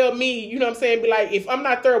better tell me, you know what I'm saying? Be like, if I'm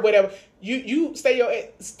not there or whatever, you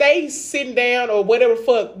stay sitting down or whatever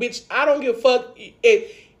fuck. Bitch, I don't give a fuck.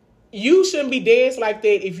 You shouldn't be dancing like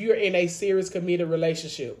that if you're in a serious committed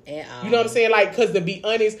relationship. You know what I'm saying? Like, because to be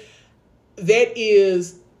honest, that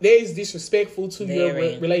is disrespectful to your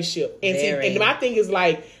relationship. And my thing is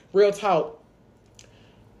like, real talk,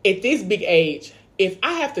 at this big age, if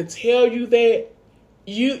I have to tell you that,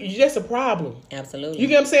 you that's a problem. Absolutely. You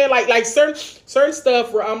get what I'm saying? Like certain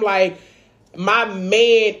stuff where I'm like, my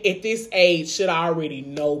man at this age should already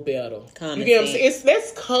know better. You get what I'm saying?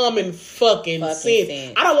 That's common fucking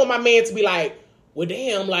sense. I don't want my man to be like, well,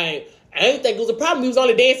 damn, like, I didn't think it was a problem. He was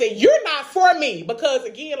only dancing. You're not for me. Because,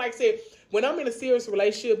 again, like I said, when I'm in a serious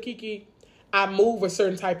relationship, Kiki, I move a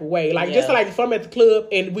certain type of way. Like, just like if I'm at the club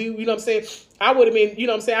and we, you know what I'm saying, I would have been, you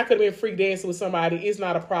know what I'm saying, I could have been freak dancing with somebody. It's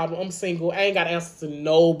not a problem. I'm single. I ain't got to answer to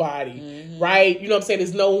nobody. Right? You know what I'm saying?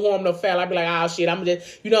 There's no harm, no foul. I'd be like, oh, shit, I'm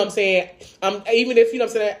just, you know what I'm saying? Even if, you know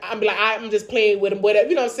what I'm saying, I'm be like, I'm just playing with him, whatever.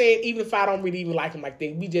 You know what I'm saying? Even if I don't really even like him like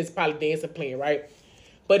that, we just probably dance and playing, right?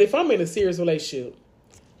 But if I'm in a serious relationship,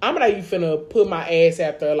 I'm not even finna put my ass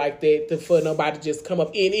out there like that for nobody to just come up.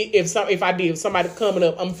 And if somebody coming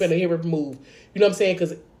up, I'm finna hear it move. You know what I'm saying?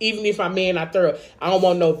 Because even if my man not there, I don't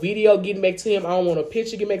want no video getting back to him. I don't want a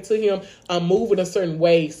picture getting back to him. I'm moving a certain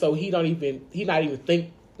way so he not even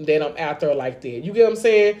think that I'm out there like that. You get what I'm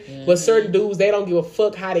saying? Mm-hmm. But certain dudes, they don't give a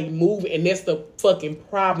fuck how they move, and that's the fucking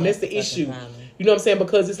problem. That's the issue. Problem. You know what I'm saying?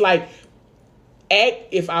 Because it's like, act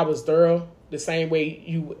if I was there the same way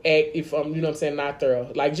you act if I'm, you know what I'm saying, not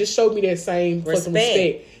thorough. Like, just show me that same fucking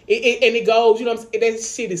respect. And it goes, you know what I'm saying, that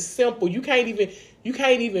shit is simple. You can't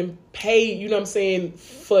even pay, you know what I'm saying,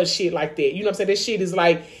 for shit like that. You know what I'm saying? That shit is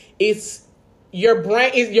like, it's your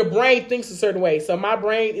brain thinks a certain way. So my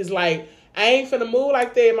brain is like, I ain't finna move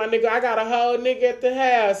like that, my nigga. I got a whole nigga at the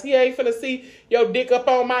house. He ain't finna see your dick up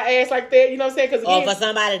on my ass like that. You know what I'm saying? Cause or for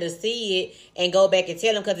somebody to see it and go back and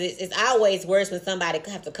tell them, because it's always worse when somebody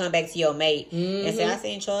have to come back to your mate and say, I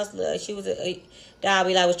seen Chancellor. She was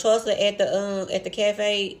Darby. Like, was Chancellor at the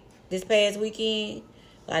cafe this past weekend?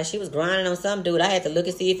 Like, she was grinding on some dude. I had to look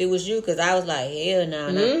and see if it was you, because I was like, hell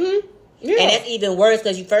no. Mm-hmm. Yeah. And that's even worse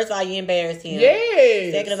because first of all, you embarrassed him.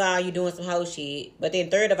 Yes. Second of all, you doing some hoe shit. But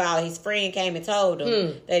then third of all, his friend came and told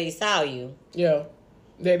him that he saw you. Yeah.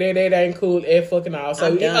 That ain't cool at fucking all.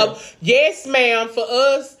 So, yes, ma'am, for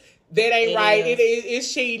us, that ain't right.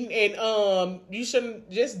 It's cheating, and you shouldn't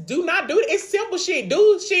do not do it. It's simple shit.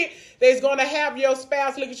 Do shit that's gonna have your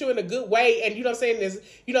spouse look at you in a good way, and you know what I'm saying.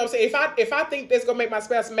 You know what I'm saying. If I think that's gonna make my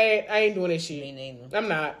spouse mad, I ain't doing that shit. Me neither. I'm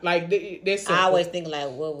not like that's simple. I always think like,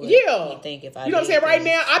 what would he think if I? You know what I'm saying. Right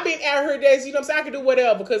now, I've been out here. That's, you know what I'm saying. I can do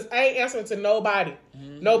whatever because I ain't answering to nobody.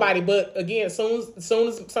 Nobody. But again, as soon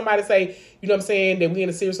as somebody say, you know what I'm saying, that we in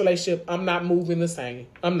a serious relationship, I'm not moving the same.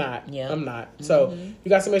 I'm not. Yeah. I'm not. So you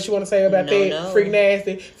got something else you want to say about that? No. Freak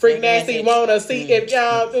nasty. Wanna see if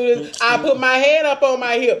y'all do this? I put my hand up on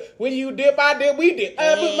my hip. When you dip, I dip. We dip.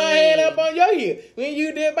 I put my hand up on your hip. When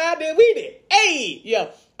you dip, I dip. We dip. Hey, yeah.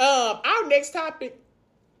 Our next topic.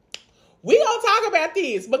 We gonna talk about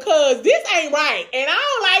this because this ain't right, and I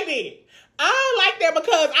don't like it. I don't like that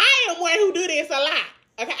because I am one who do this a lot.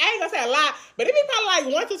 Okay, I ain't gonna say a lot, but it be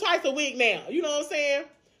probably like once or twice a week now. You know what I'm saying?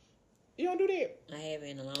 You don't do that? I haven't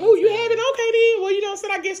in a long time. Oh, you haven't? Okay, then. Well, you know what I'm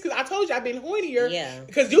saying? I guess because I told you I've been hornier. Yeah.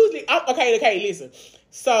 Because usually, okay, listen.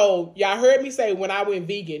 So, y'all heard me say when I went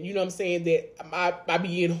vegan, you know what I'm saying, that I be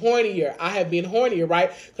getting hornier. I have been hornier,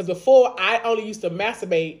 right? Because before, I only used to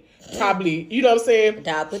masturbate probably, you know what I'm saying?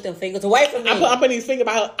 Dog, put them fingers away from me. I'm putting these fingers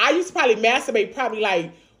by her. I used to probably masturbate probably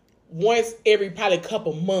like once every probably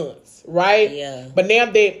couple months, right? Yeah. But now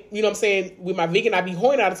that, you know what I'm saying, with my vegan, I be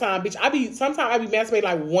horny all the time, bitch. Sometimes I be masturbating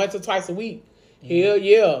like once or twice a week. Hell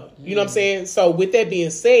yeah. You know what I'm saying? So with that being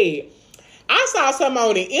said, I saw something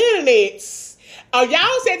on the internet. Oh,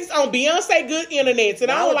 y'all said this on Beyonce Good Internets,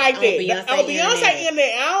 and I don't like that. On Beyonce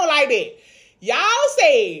Internet, I don't like that. Y'all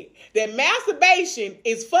said that masturbation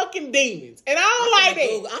is fucking demons, and I don't like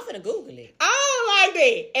that. I'm finna Google it. I don't like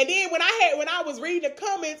that. And then when I was reading the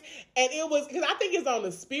comments, and it was because I think it's on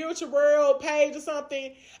the Spiritual World page or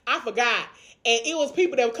something. I forgot. And it was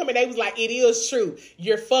people that were coming. They was like, "It is true.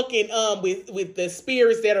 You're fucking with the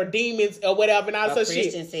spirits that are demons or whatever." And all this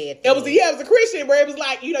shit. Said it was a Christian where it was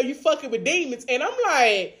like, you know, you fucking with demons. And I'm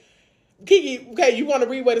like, Kiki, okay, you want to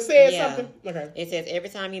read what it says? Something? Okay. It says every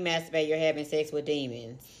time you masturbate, you're having sex with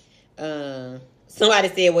demons. Somebody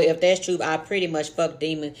said, "Well, if that's true, I pretty much fuck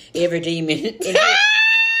demons. Every demon." They said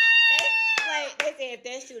if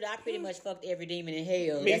that's true, I pretty much fucked every demon in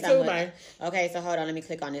hell. Me too, man. Okay, so hold on, let me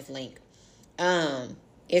click on this link.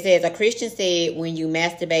 It says, a Christian said, when you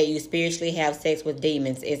masturbate, you spiritually have sex with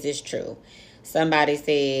demons. Is this true? Somebody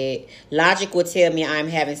said, logic would tell me I'm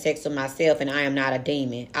having sex with myself and I am not a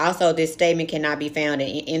demon. Also, this statement cannot be found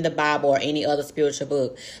in the Bible or any other spiritual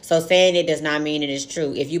book. So saying it does not mean it is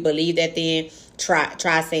true. If you believe that, then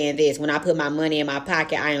try saying this. When I put my money in my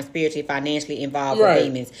pocket, I am spiritually, financially involved with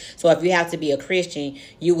demons. So if you have to be a Christian,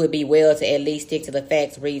 you would be well to at least stick to the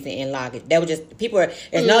facts, reason, and logic. That was just people.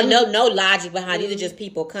 There's no logic behind. These are just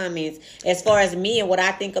people comments. As far as me and what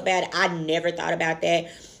I think about it, I never thought about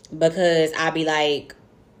that because I'd be like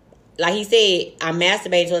he said, I'm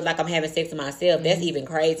masturbating, so it's like I'm having sex with myself. That's even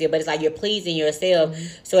crazier. But it's like you're pleasing yourself.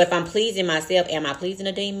 So if I'm pleasing myself, am I pleasing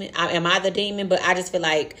a demon? Am I the demon? But I just feel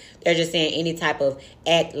like they're just saying any type of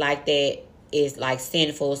act like that is like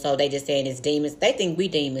sinful. So they just saying it's demons. They think we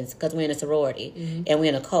demons because we're in a sorority and we're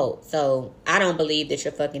in a cult. So I don't believe that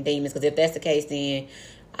you're fucking demons, because if that's the case, then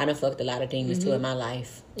I done fucked a lot of demons too in my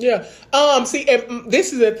life. Yeah. See, and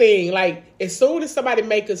this is the thing. Like, as soon as somebody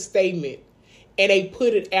make a statement and they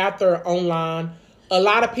put it out there online, a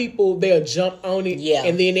lot of people, they'll jump on it. Yeah.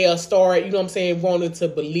 And then they'll start, you know what I'm saying, wanting to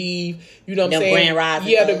believe, you know what I'm saying? Grand rising.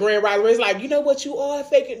 Yeah, the grand rising. It's like, you know what, you are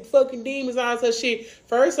faking fucking demons and all that shit.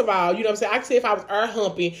 First of all, you know what I'm saying? I can say if I was air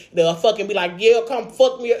humping, they'll fucking be like, yeah, come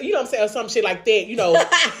fuck me. You know what I'm saying? Or some shit like that, you know.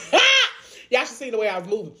 Y'all should see the way I was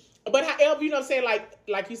moving. But however, you know what I'm saying?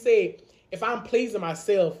 Like you said, if I'm pleasing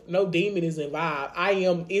myself, no demon is involved.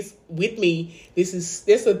 It's with me.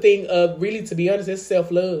 This a thing of, really, to be honest, it's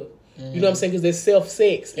self-love. You know what I'm saying? Because it's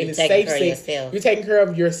self-sex and it's safe sex. You're taking care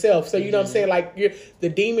of yourself. So, you know what I'm saying? Like, the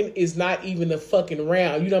demon is not even a fucking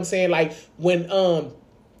round. You know what I'm saying? Like, when,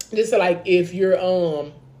 just like, if you're,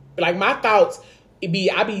 like, my thoughts, I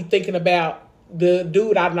be thinking about the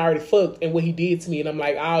dude I done already fucked and what he did to me. And I'm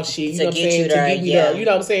like, oh, shit. You know what I'm saying? To get me there. You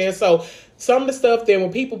know what I'm saying? So, some of the stuff that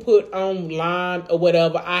when people put online or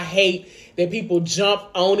whatever, I hate that people jump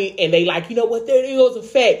on it and they like, you know what, there is a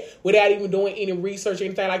fact without even doing any research or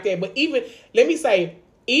anything like that. But even, let me say,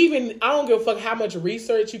 I don't give a fuck how much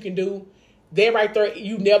research you can do. That right there,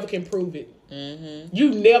 you never can prove it. You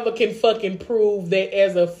never can fucking prove that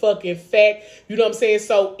as a fucking fact. You know what I'm saying?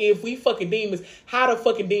 So if we fucking demons, how the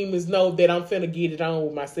fucking demons know that I'm finna get it on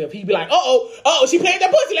with myself? He'd be like, she played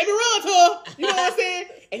that pussy, let me run to her. You know what I'm saying?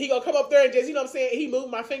 And he gonna come up there and just, you know what I'm saying, he moved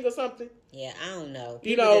my finger or something. Yeah, I don't know.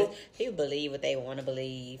 People believe what they want to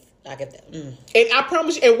believe. Like And I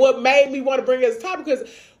promise you, and what made me want to bring it as a topic, because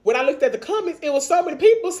when I looked at the comments, it was so many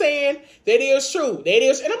people saying that is true. That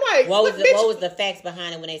is, and I'm like, what was the facts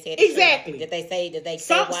behind it when they said it? Exactly. Did they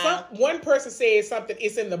say wow? One person said something,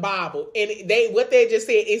 it's in the Bible, and what they just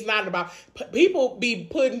said is not in the Bible. People be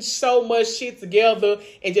putting so much shit together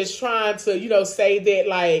and just trying to, you know, say that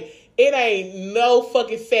like it ain't no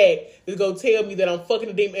fucking fact that's gonna tell me that I'm fucking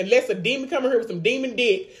a demon, unless a demon come in here with some demon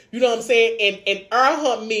dick, you know what I'm saying, and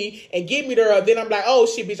hunt me and get me there. Then I'm like, oh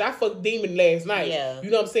shit, bitch, I fucked demon last night. Yeah. You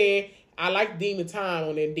know what I'm saying? I like demon time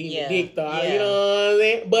on that demon dick though. Yeah. You know what I'm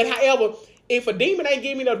saying? But however, if a demon ain't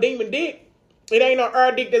giving me no demon dick, it ain't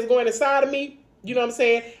no dick that's going inside of me. You know what I'm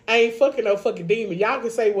saying? I ain't fucking no fucking demon. Y'all can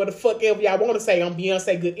say what the fuck ever y'all want to say on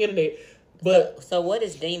Beyonce Good Internet. But so what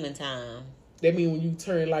is demon time? That means when you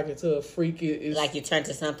turn like into a freak, it's like you turn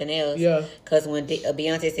to something else. Yeah. Because when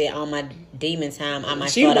Beyonce said on my demon time, I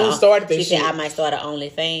might said I might start an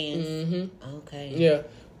OnlyFans. Mm-hmm. Okay. Yeah.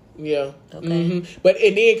 Yeah. Okay. Mm-hmm. But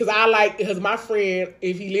and then because my friend,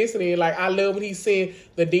 if he listening, like I love when he sing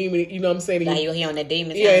the demon. You know what I'm saying? Like you on the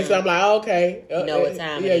demon time. Yeah. So I'm like, okay. You know what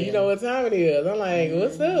time? Yeah. You know what time it is. I'm like,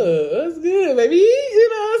 what's up? What's good, baby? You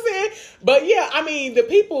know what I'm saying? But yeah, I mean, the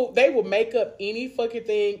people, they will make up any fucking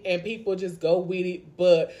thing, and people just go with it.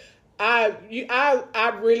 But I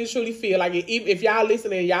really truly feel like if y'all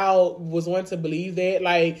listening, y'all was wanting to believe that,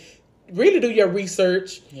 like, really do your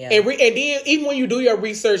research. Yeah. And then even when you do your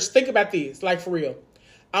research, think about this. Like, for real.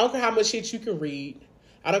 I don't care how much shit you can read.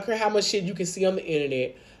 I don't care how much shit you can see on the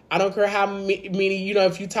internet. I don't care how many, you know,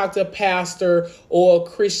 if you talk to a pastor or a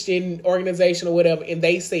Christian organization or whatever, and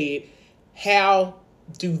they said, how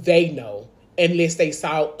do they know? Unless they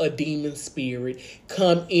saw a demon spirit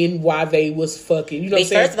come in while they was fucking. You know what I'm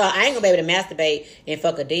saying? First of all, I ain't going to be able to masturbate and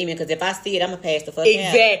fuck a demon, because if I see it, I'm going to pass the fuck out.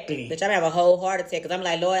 Exactly. Bitch, I'm going to have a whole heart attack, because I'm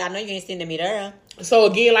like, Lord, I know you ain't sending me there. So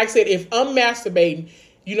again, like I said, if I'm masturbating,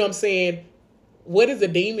 you know what I'm saying, what is a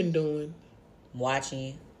demon doing?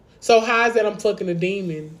 Watching. So how is that I'm fucking a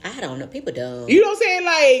demon? I don't know. People dumb. You know what I'm saying?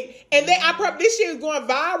 Like, and this shit is going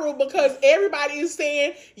viral because everybody is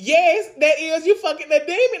saying, yes, that is you fucking a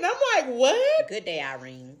demon. I'm like, what? Good day,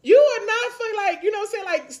 Irene. You are not fucking, like, you know what I'm saying?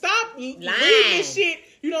 Like, stop reading this shit,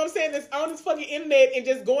 you know what I'm saying, that's on this fucking internet and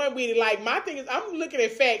just going with it. Like, my thing is, I'm looking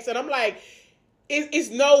at facts and I'm like, it's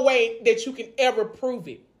no way that you can ever prove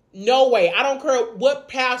it. No way. I don't care what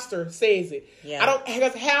pastor says it. Yeah. I don't.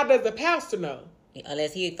 Because how does the pastor know?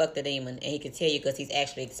 Unless he fucked the demon and he can tell you because he's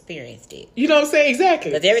actually experienced it. You know what I'm saying?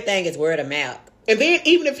 Exactly. Because everything is word of mouth. And then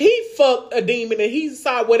even if he fucked a demon and he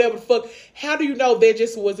saw whatever the fuck, how do you know that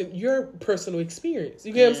just wasn't your personal experience?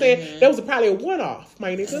 You get what I'm saying? That was probably a one-off,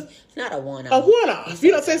 my nigga. It's not a one-off. A one-off. You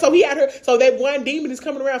know what I'm saying? So he had her. So that one demon is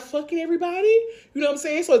coming around fucking everybody. You know what I'm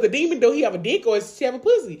saying? So is the demon, do he have a dick or does she have a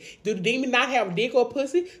pussy? Do the demon not have a dick or a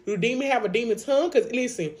pussy? Do the demon have a demon tongue? Because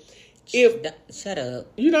listen, shut up.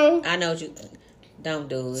 You know, I know what you. Don't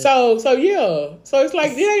do it. So yeah. So it's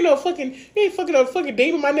like, there ain't no fucking, you ain't fucking no fucking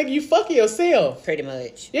demon, my nigga. You fucking yourself. Pretty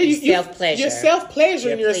much. Yeah, you self-pleasure. You're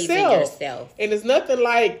self-pleasuring yourself. And it's nothing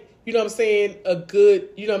like, you know what I'm saying, a good,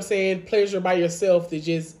 you know what I'm saying, pleasure by yourself that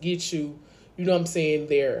just gets you, you know what I'm saying,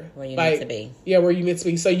 there. Where you like, meant to be. Yeah, where you meant to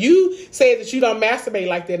be. So you say that you don't masturbate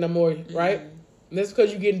like that no more, right? And that's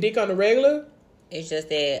because you getting dick on the regular? It's just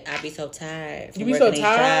that I be so tired. You be so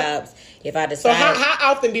tired? Jobs. If I decide. So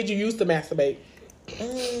how often did you used to masturbate?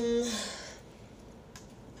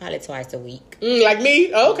 Probably twice a week. Like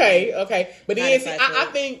me? Okay. But then I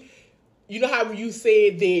think, you know how you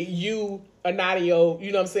said that you are not you know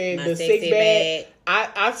what I'm saying, my the six bag?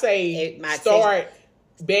 I say start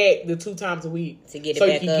back the 2 times a week. To get it so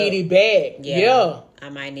back you up. Get it back. Yeah. I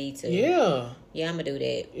might need to. Yeah. Yeah, I'm going to do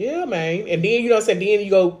that. Yeah, man. And then, you know what I'm saying, then you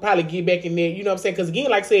go probably get back in there, you know what I'm saying? Because again,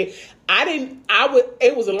 like I said,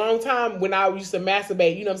 it was a long time when I used to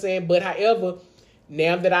masturbate, you know what I'm saying? But however,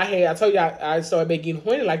 now that I told you I started back getting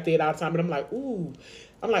horny like that all the time, and I'm like, ooh,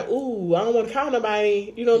 I don't want to call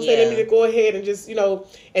nobody, you know what I'm saying? Let me just go ahead and just, you know,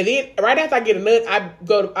 and then right after I get a nut, I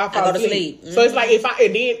fall to sleep. So it's like if I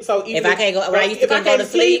can't go, when I used to go to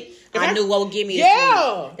sleep, I knew what would give me sleep.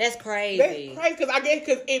 That's crazy. That's crazy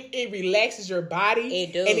because it relaxes your body.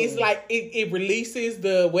 It do. And it's like it releases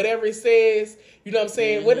the whatever it says. You know what I'm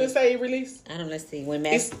saying? What does it say it release? I don't know. Let's see. When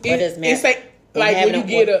it's like when you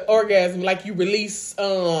get an orgasm, like you release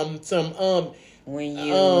some when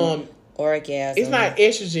you orgasm. It's not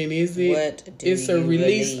estrogen, is it? It's a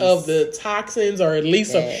release of the toxins, or at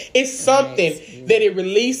least it's something that it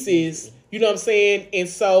releases. You know what I'm saying? And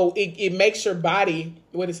so it makes your body.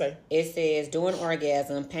 What did it say? It says during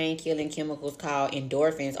orgasm, pain-killing chemicals called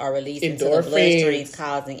endorphins are released into the bloodstreams,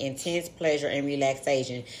 causing intense pleasure and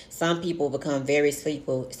relaxation. Some people become very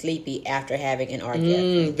sleepy after having an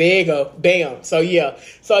orgasm. There you go. Bam. So yeah.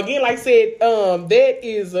 So again, like I said, that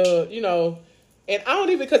is you know. And I don't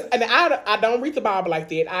even, I don't read the Bible like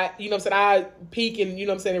that. You know what I'm saying, I peek and, you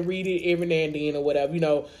know what I'm saying, and read it every now and then or whatever, you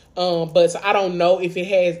know. But so I don't know if it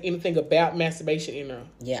has anything about masturbation in there.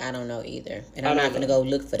 Yeah, I don't know either. And I'm not going to go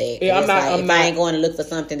look for that. Yeah, I ain't going to look for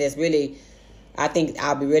something that's really, I think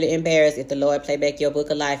I'll be really embarrassed if the Lord play back your book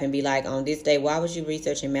of life and be like, on this day, why was you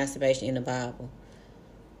researching masturbation in the Bible?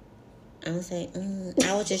 I'm going to say,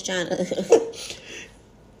 I was just trying to...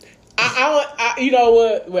 you know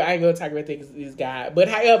what? Well, I ain't gonna talk about this guy. But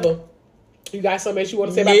however, you got something else you want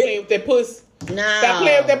to say about playing with that pussy? No. About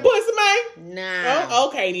playing with that pussy, man? No. Oh,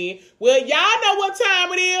 okay then. Well, y'all know what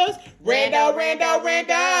time it is. Rando.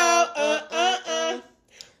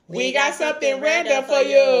 We got something random for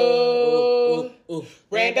you.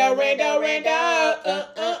 Rando.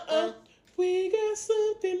 We got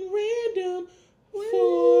something random for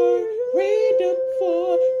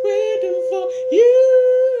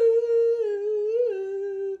you.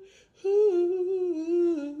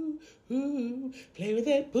 Play with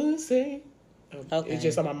that pussy. Okay. It's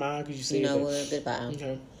just on my mind because you said that. What? Goodbye.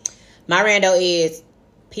 Okay. My rando is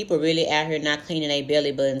people really out here not cleaning their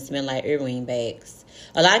belly button, smell like earring bags.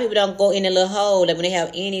 A lot of people don't go in the little hole like when they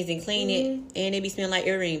have innies and clean it, and they be smelling like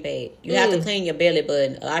earring bag. You have to clean your belly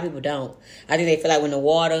button. A lot of people don't. I think they feel like when the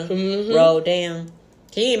water roll down.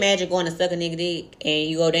 Can you imagine going to suck a nigga dick and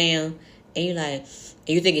you go down and you like,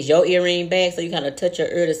 and you think it's your earring bag, so you kind of touch your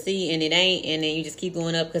ear to see, and it ain't, and then you just keep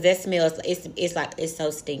going up because that smells. It's like it's so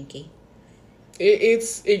stinky.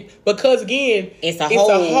 Because again, it's a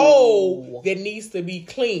hole that needs to be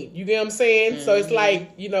cleaned. You get what I'm saying? So it's like,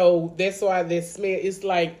 you know, that's why that smell. It's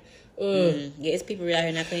like, yeah, it's people out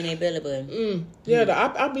here not cleaning their belly button.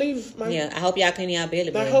 Yeah, I believe. I hope y'all clean y'all belly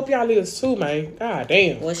button. I hope y'all is too, man. God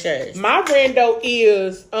damn. What's yours? My rando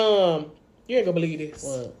is you ain't gonna believe this.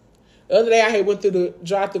 What? The other day I had went through the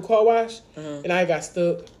drive-through car wash and I got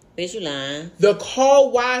stuck. Bitch, you lying? The car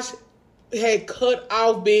wash had cut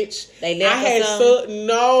off, bitch. They left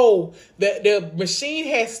no. The machine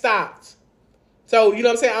had stopped. So you know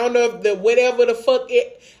what I'm saying? I don't know if whatever the fuck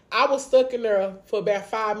I was stuck in there for about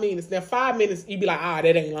 5 minutes. Now 5 minutes, you'd be like,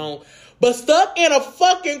 that ain't long. but stuck in a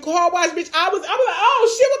fucking car wash, bitch. I was like,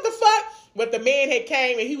 oh shit, what the fuck? But the man had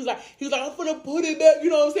came and he was like, I'm finna put it up. You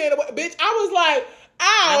know what I'm saying? Bitch, I was like,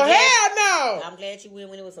 oh hell no. I'm glad you went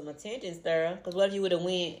when it was some attention stir. Because what if you would have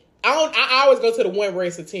went? I always go to the one where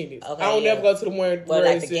it's attended. Okay, I don't never go to the one where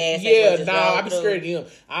like it's the gas. I be scared of them.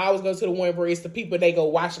 I always go to the one where it's the people they go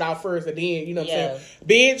wash it out first and then, you know what I'm saying?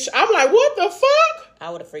 Bitch, I'm like, what the fuck?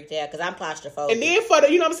 I would have freaked out because I'm claustrophobic. And then for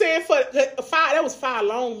the, you know what I'm saying, for the 5, that was 5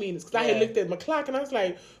 long minutes. Because I had looked at my clock and I was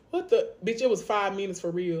like, what the, bitch, it was 5 minutes for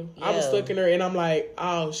real. Yeah. I was stuck in there and I'm like,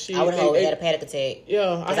 oh shit. I would have had a panic attack.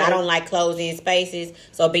 Yeah. Because I don't like closed-in spaces.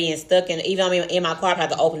 So being stuck in, even though I'm in my car, if I have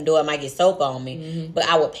to open the door, it might get soap on me. Mm-hmm. But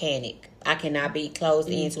I would panic. I cannot be closed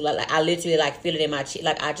into, like I literally feel it in my chest.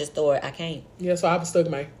 Like I just thought I can't. Yeah, so I was stuck,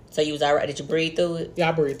 man. So you was alright? Did you breathe through it? Yeah,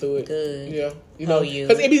 I breathed through it. Good. Yeah, you know,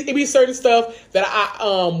 because it be certain stuff that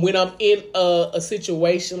I when I'm in a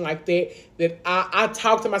situation like that I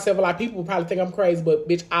talk to myself a lot. People will probably think I'm crazy, but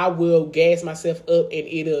bitch, I will gas myself up and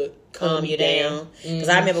it'll calm you down. Because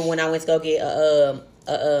I remember when I went to go get a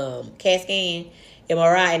CAT scan,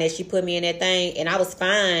 MRI, and then she put me in that thing, and I was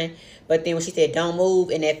fine. But then when she said don't move,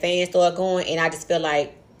 and that fan started going, and I just felt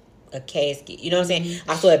like a casket. You know what I'm saying?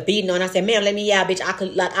 Mm-hmm. I started beating on. I said, "Ma'am, let me out, bitch."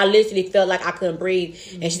 I literally felt like I couldn't breathe.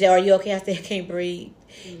 Mm-hmm. And she said, "Are you okay?" I said, "I can't breathe."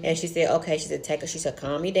 Mm-hmm. And she said, "Okay." She said, "Take her." She said,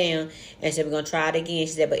 "Calm me down." And she said, "We're gonna try it again."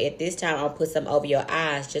 She said, "But at this time, I'll put something over your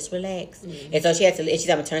eyes. Just relax." Mm-hmm. And so she had to. She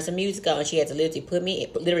said, "I'm gonna turn some music on." And she had to literally put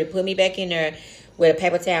me back in there with a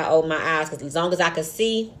paper towel over my eyes, because as long as I could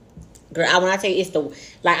see. Girl, when I tell you, it's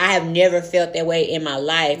I have never felt that way in my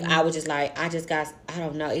life. Mm-hmm. I was just like, I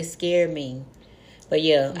don't know, it scared me. But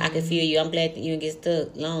yeah, I can feel you. I'm glad that you didn't get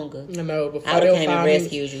stuck longer. I know, before I would have came and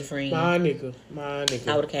rescued you, friend. My nigga.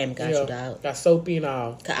 I would have came and got you out. Got soapy and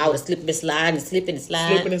all. Cause I would have slipped and slide. Slipping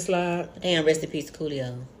and slide. Damn, rest in peace,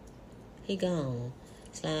 Coolio. He gone.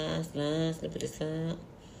 Slide, slipping and slide.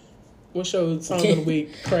 What's your song of the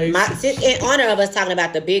week? Crazy. In honor of us talking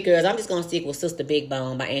about the big girls, I'm just going to stick with Sister Big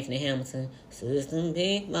Bone by Anthony Hamilton. Sister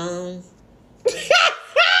Big Bone.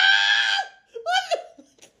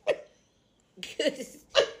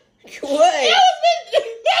 What?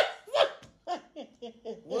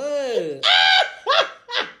 What?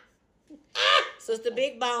 Sister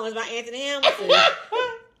Big Bone is by Anthony Hamilton.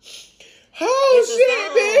 Oh,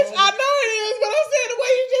 shit, bitch. I know it is, but I'm saying the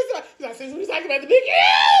way you just... I since we was talking about the big...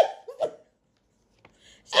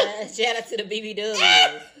 Shout out to the BBW.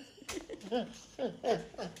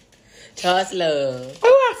 Toss love.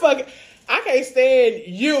 Oh, I can't stand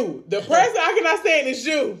you. The person I cannot stand is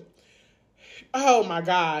you. Oh my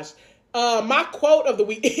gosh. My quote of the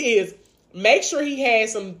week is, make sure he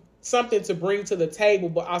has something to bring to the table,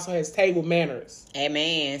 but also has table manners.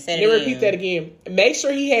 Amen. Let me repeat that again. Make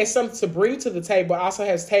sure he has something to bring to the table, but also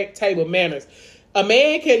has table manners. A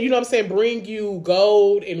man can, you know what I'm saying, bring you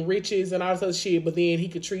gold and riches and all this other shit, but then he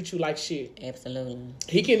could treat you like shit. Absolutely.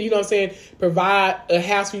 He can, you know what I'm saying, provide a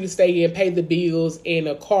house for you to stay in, pay the bills, and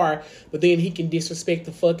a car, but then he can disrespect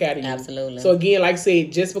the fuck out of you. Absolutely. So again, like I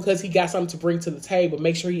said, just because he got something to bring to the table,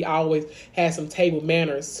 make sure he always has some table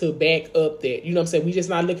manners to back up that. You know what I'm saying? We just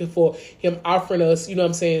not looking for him offering us, you know what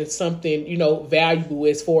I'm saying, something, you know, valuable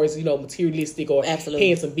as far as, you know, materialistic or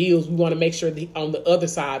paying some bills. We want to make sure that on the other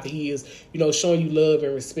side that he is, you know, showing you love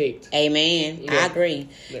and respect. Amen. Yeah. I agree.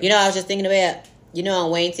 Yeah. You know, I was just thinking about, you know,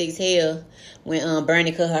 on Wayne Six Hill when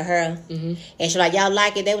Bernie cut her hair, and she like, y'all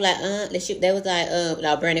like it? They were like, they was like,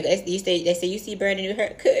 no, Bernie. They said, you see Bernie new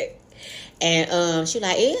haircut, and she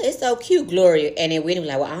like, yeah, it's so cute, Gloria. And then Whitney was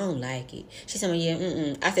like, well, I don't like it. She said,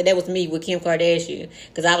 yeah, I said that was me with Kim Kardashian,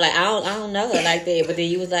 because I was like, I don't know her like that. But then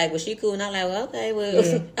you was like, well, she cool, and I was like, well, okay, well,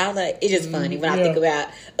 yeah. I was like, it's just funny when I think about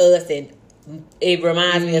us and. It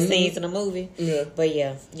reminds me of scenes in a movie. Yeah. But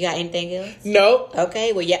yeah. You got anything else? Nope.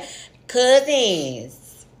 Okay, well, yeah.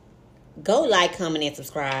 Cousins, go like, comment, and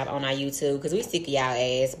subscribe on our YouTube, because we sick of y'all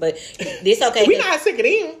ass. But this okay. We not sick of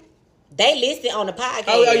them. They listed on the podcast.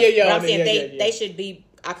 Oh, yeah. But I'm saying they should be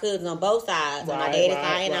our cousins on both sides. Right, on our daddy's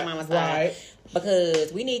side and our mama's side. Right.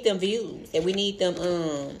 Because we need them views and we need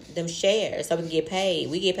them shares so we can get paid.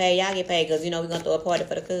 We get paid, y'all get paid, because, you know, we're going to throw a party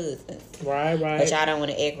for the cousins. Right. But y'all don't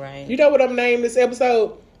want to act right. You know what I'm naming this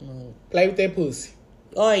episode? Play with that pussy.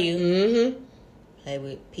 Are you? Mm-hmm. Play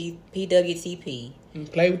with PWTP.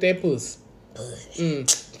 Play with that pussy. Pussy.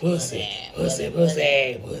 Pussy.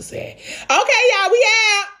 Okay, y'all, we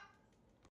out.